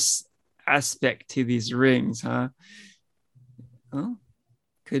curse aspect to these rings, huh? Oh,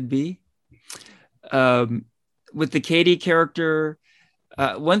 could be. With the Katie character,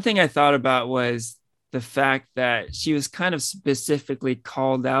 one thing I thought about was the fact that she was kind of specifically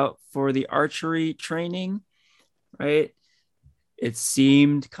called out for the archery training, right? It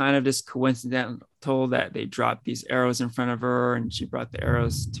seemed kind of just coincidental that they dropped these arrows in front of her and she brought the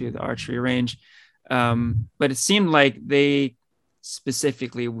arrows to the archery range. But it seemed like they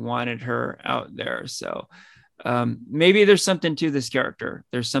specifically wanted her out there. So maybe there's something to this character.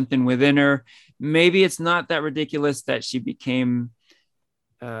 There's something within her. Maybe it's not that ridiculous that she became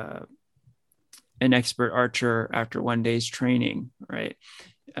an expert archer after one day's training, right?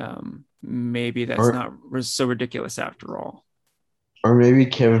 Maybe that's not so ridiculous after all. Or maybe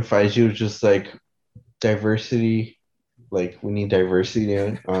Kevin Feige was just like, diversity, like we need diversity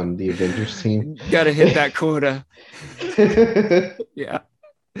on the Avengers team. Got to hit that quota. Yeah.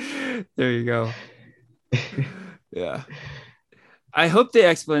 There you go. Yeah. I hope they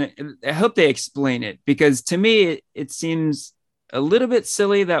explain it because to me it seems a little bit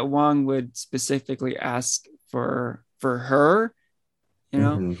silly that Wong would specifically ask for her,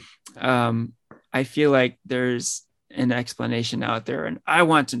 Mm-hmm. I feel like there's an explanation out there and I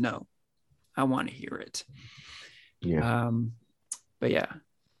want to know. I want to hear it. Yeah. But yeah,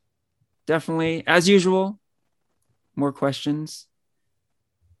 definitely, as usual, more questions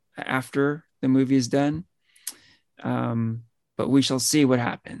after the movie is done. But we shall see what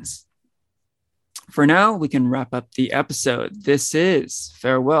happens. For now, we can wrap up the episode. This is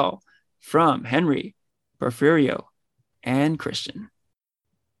Farewell from Henry, Porfirio, and Christian.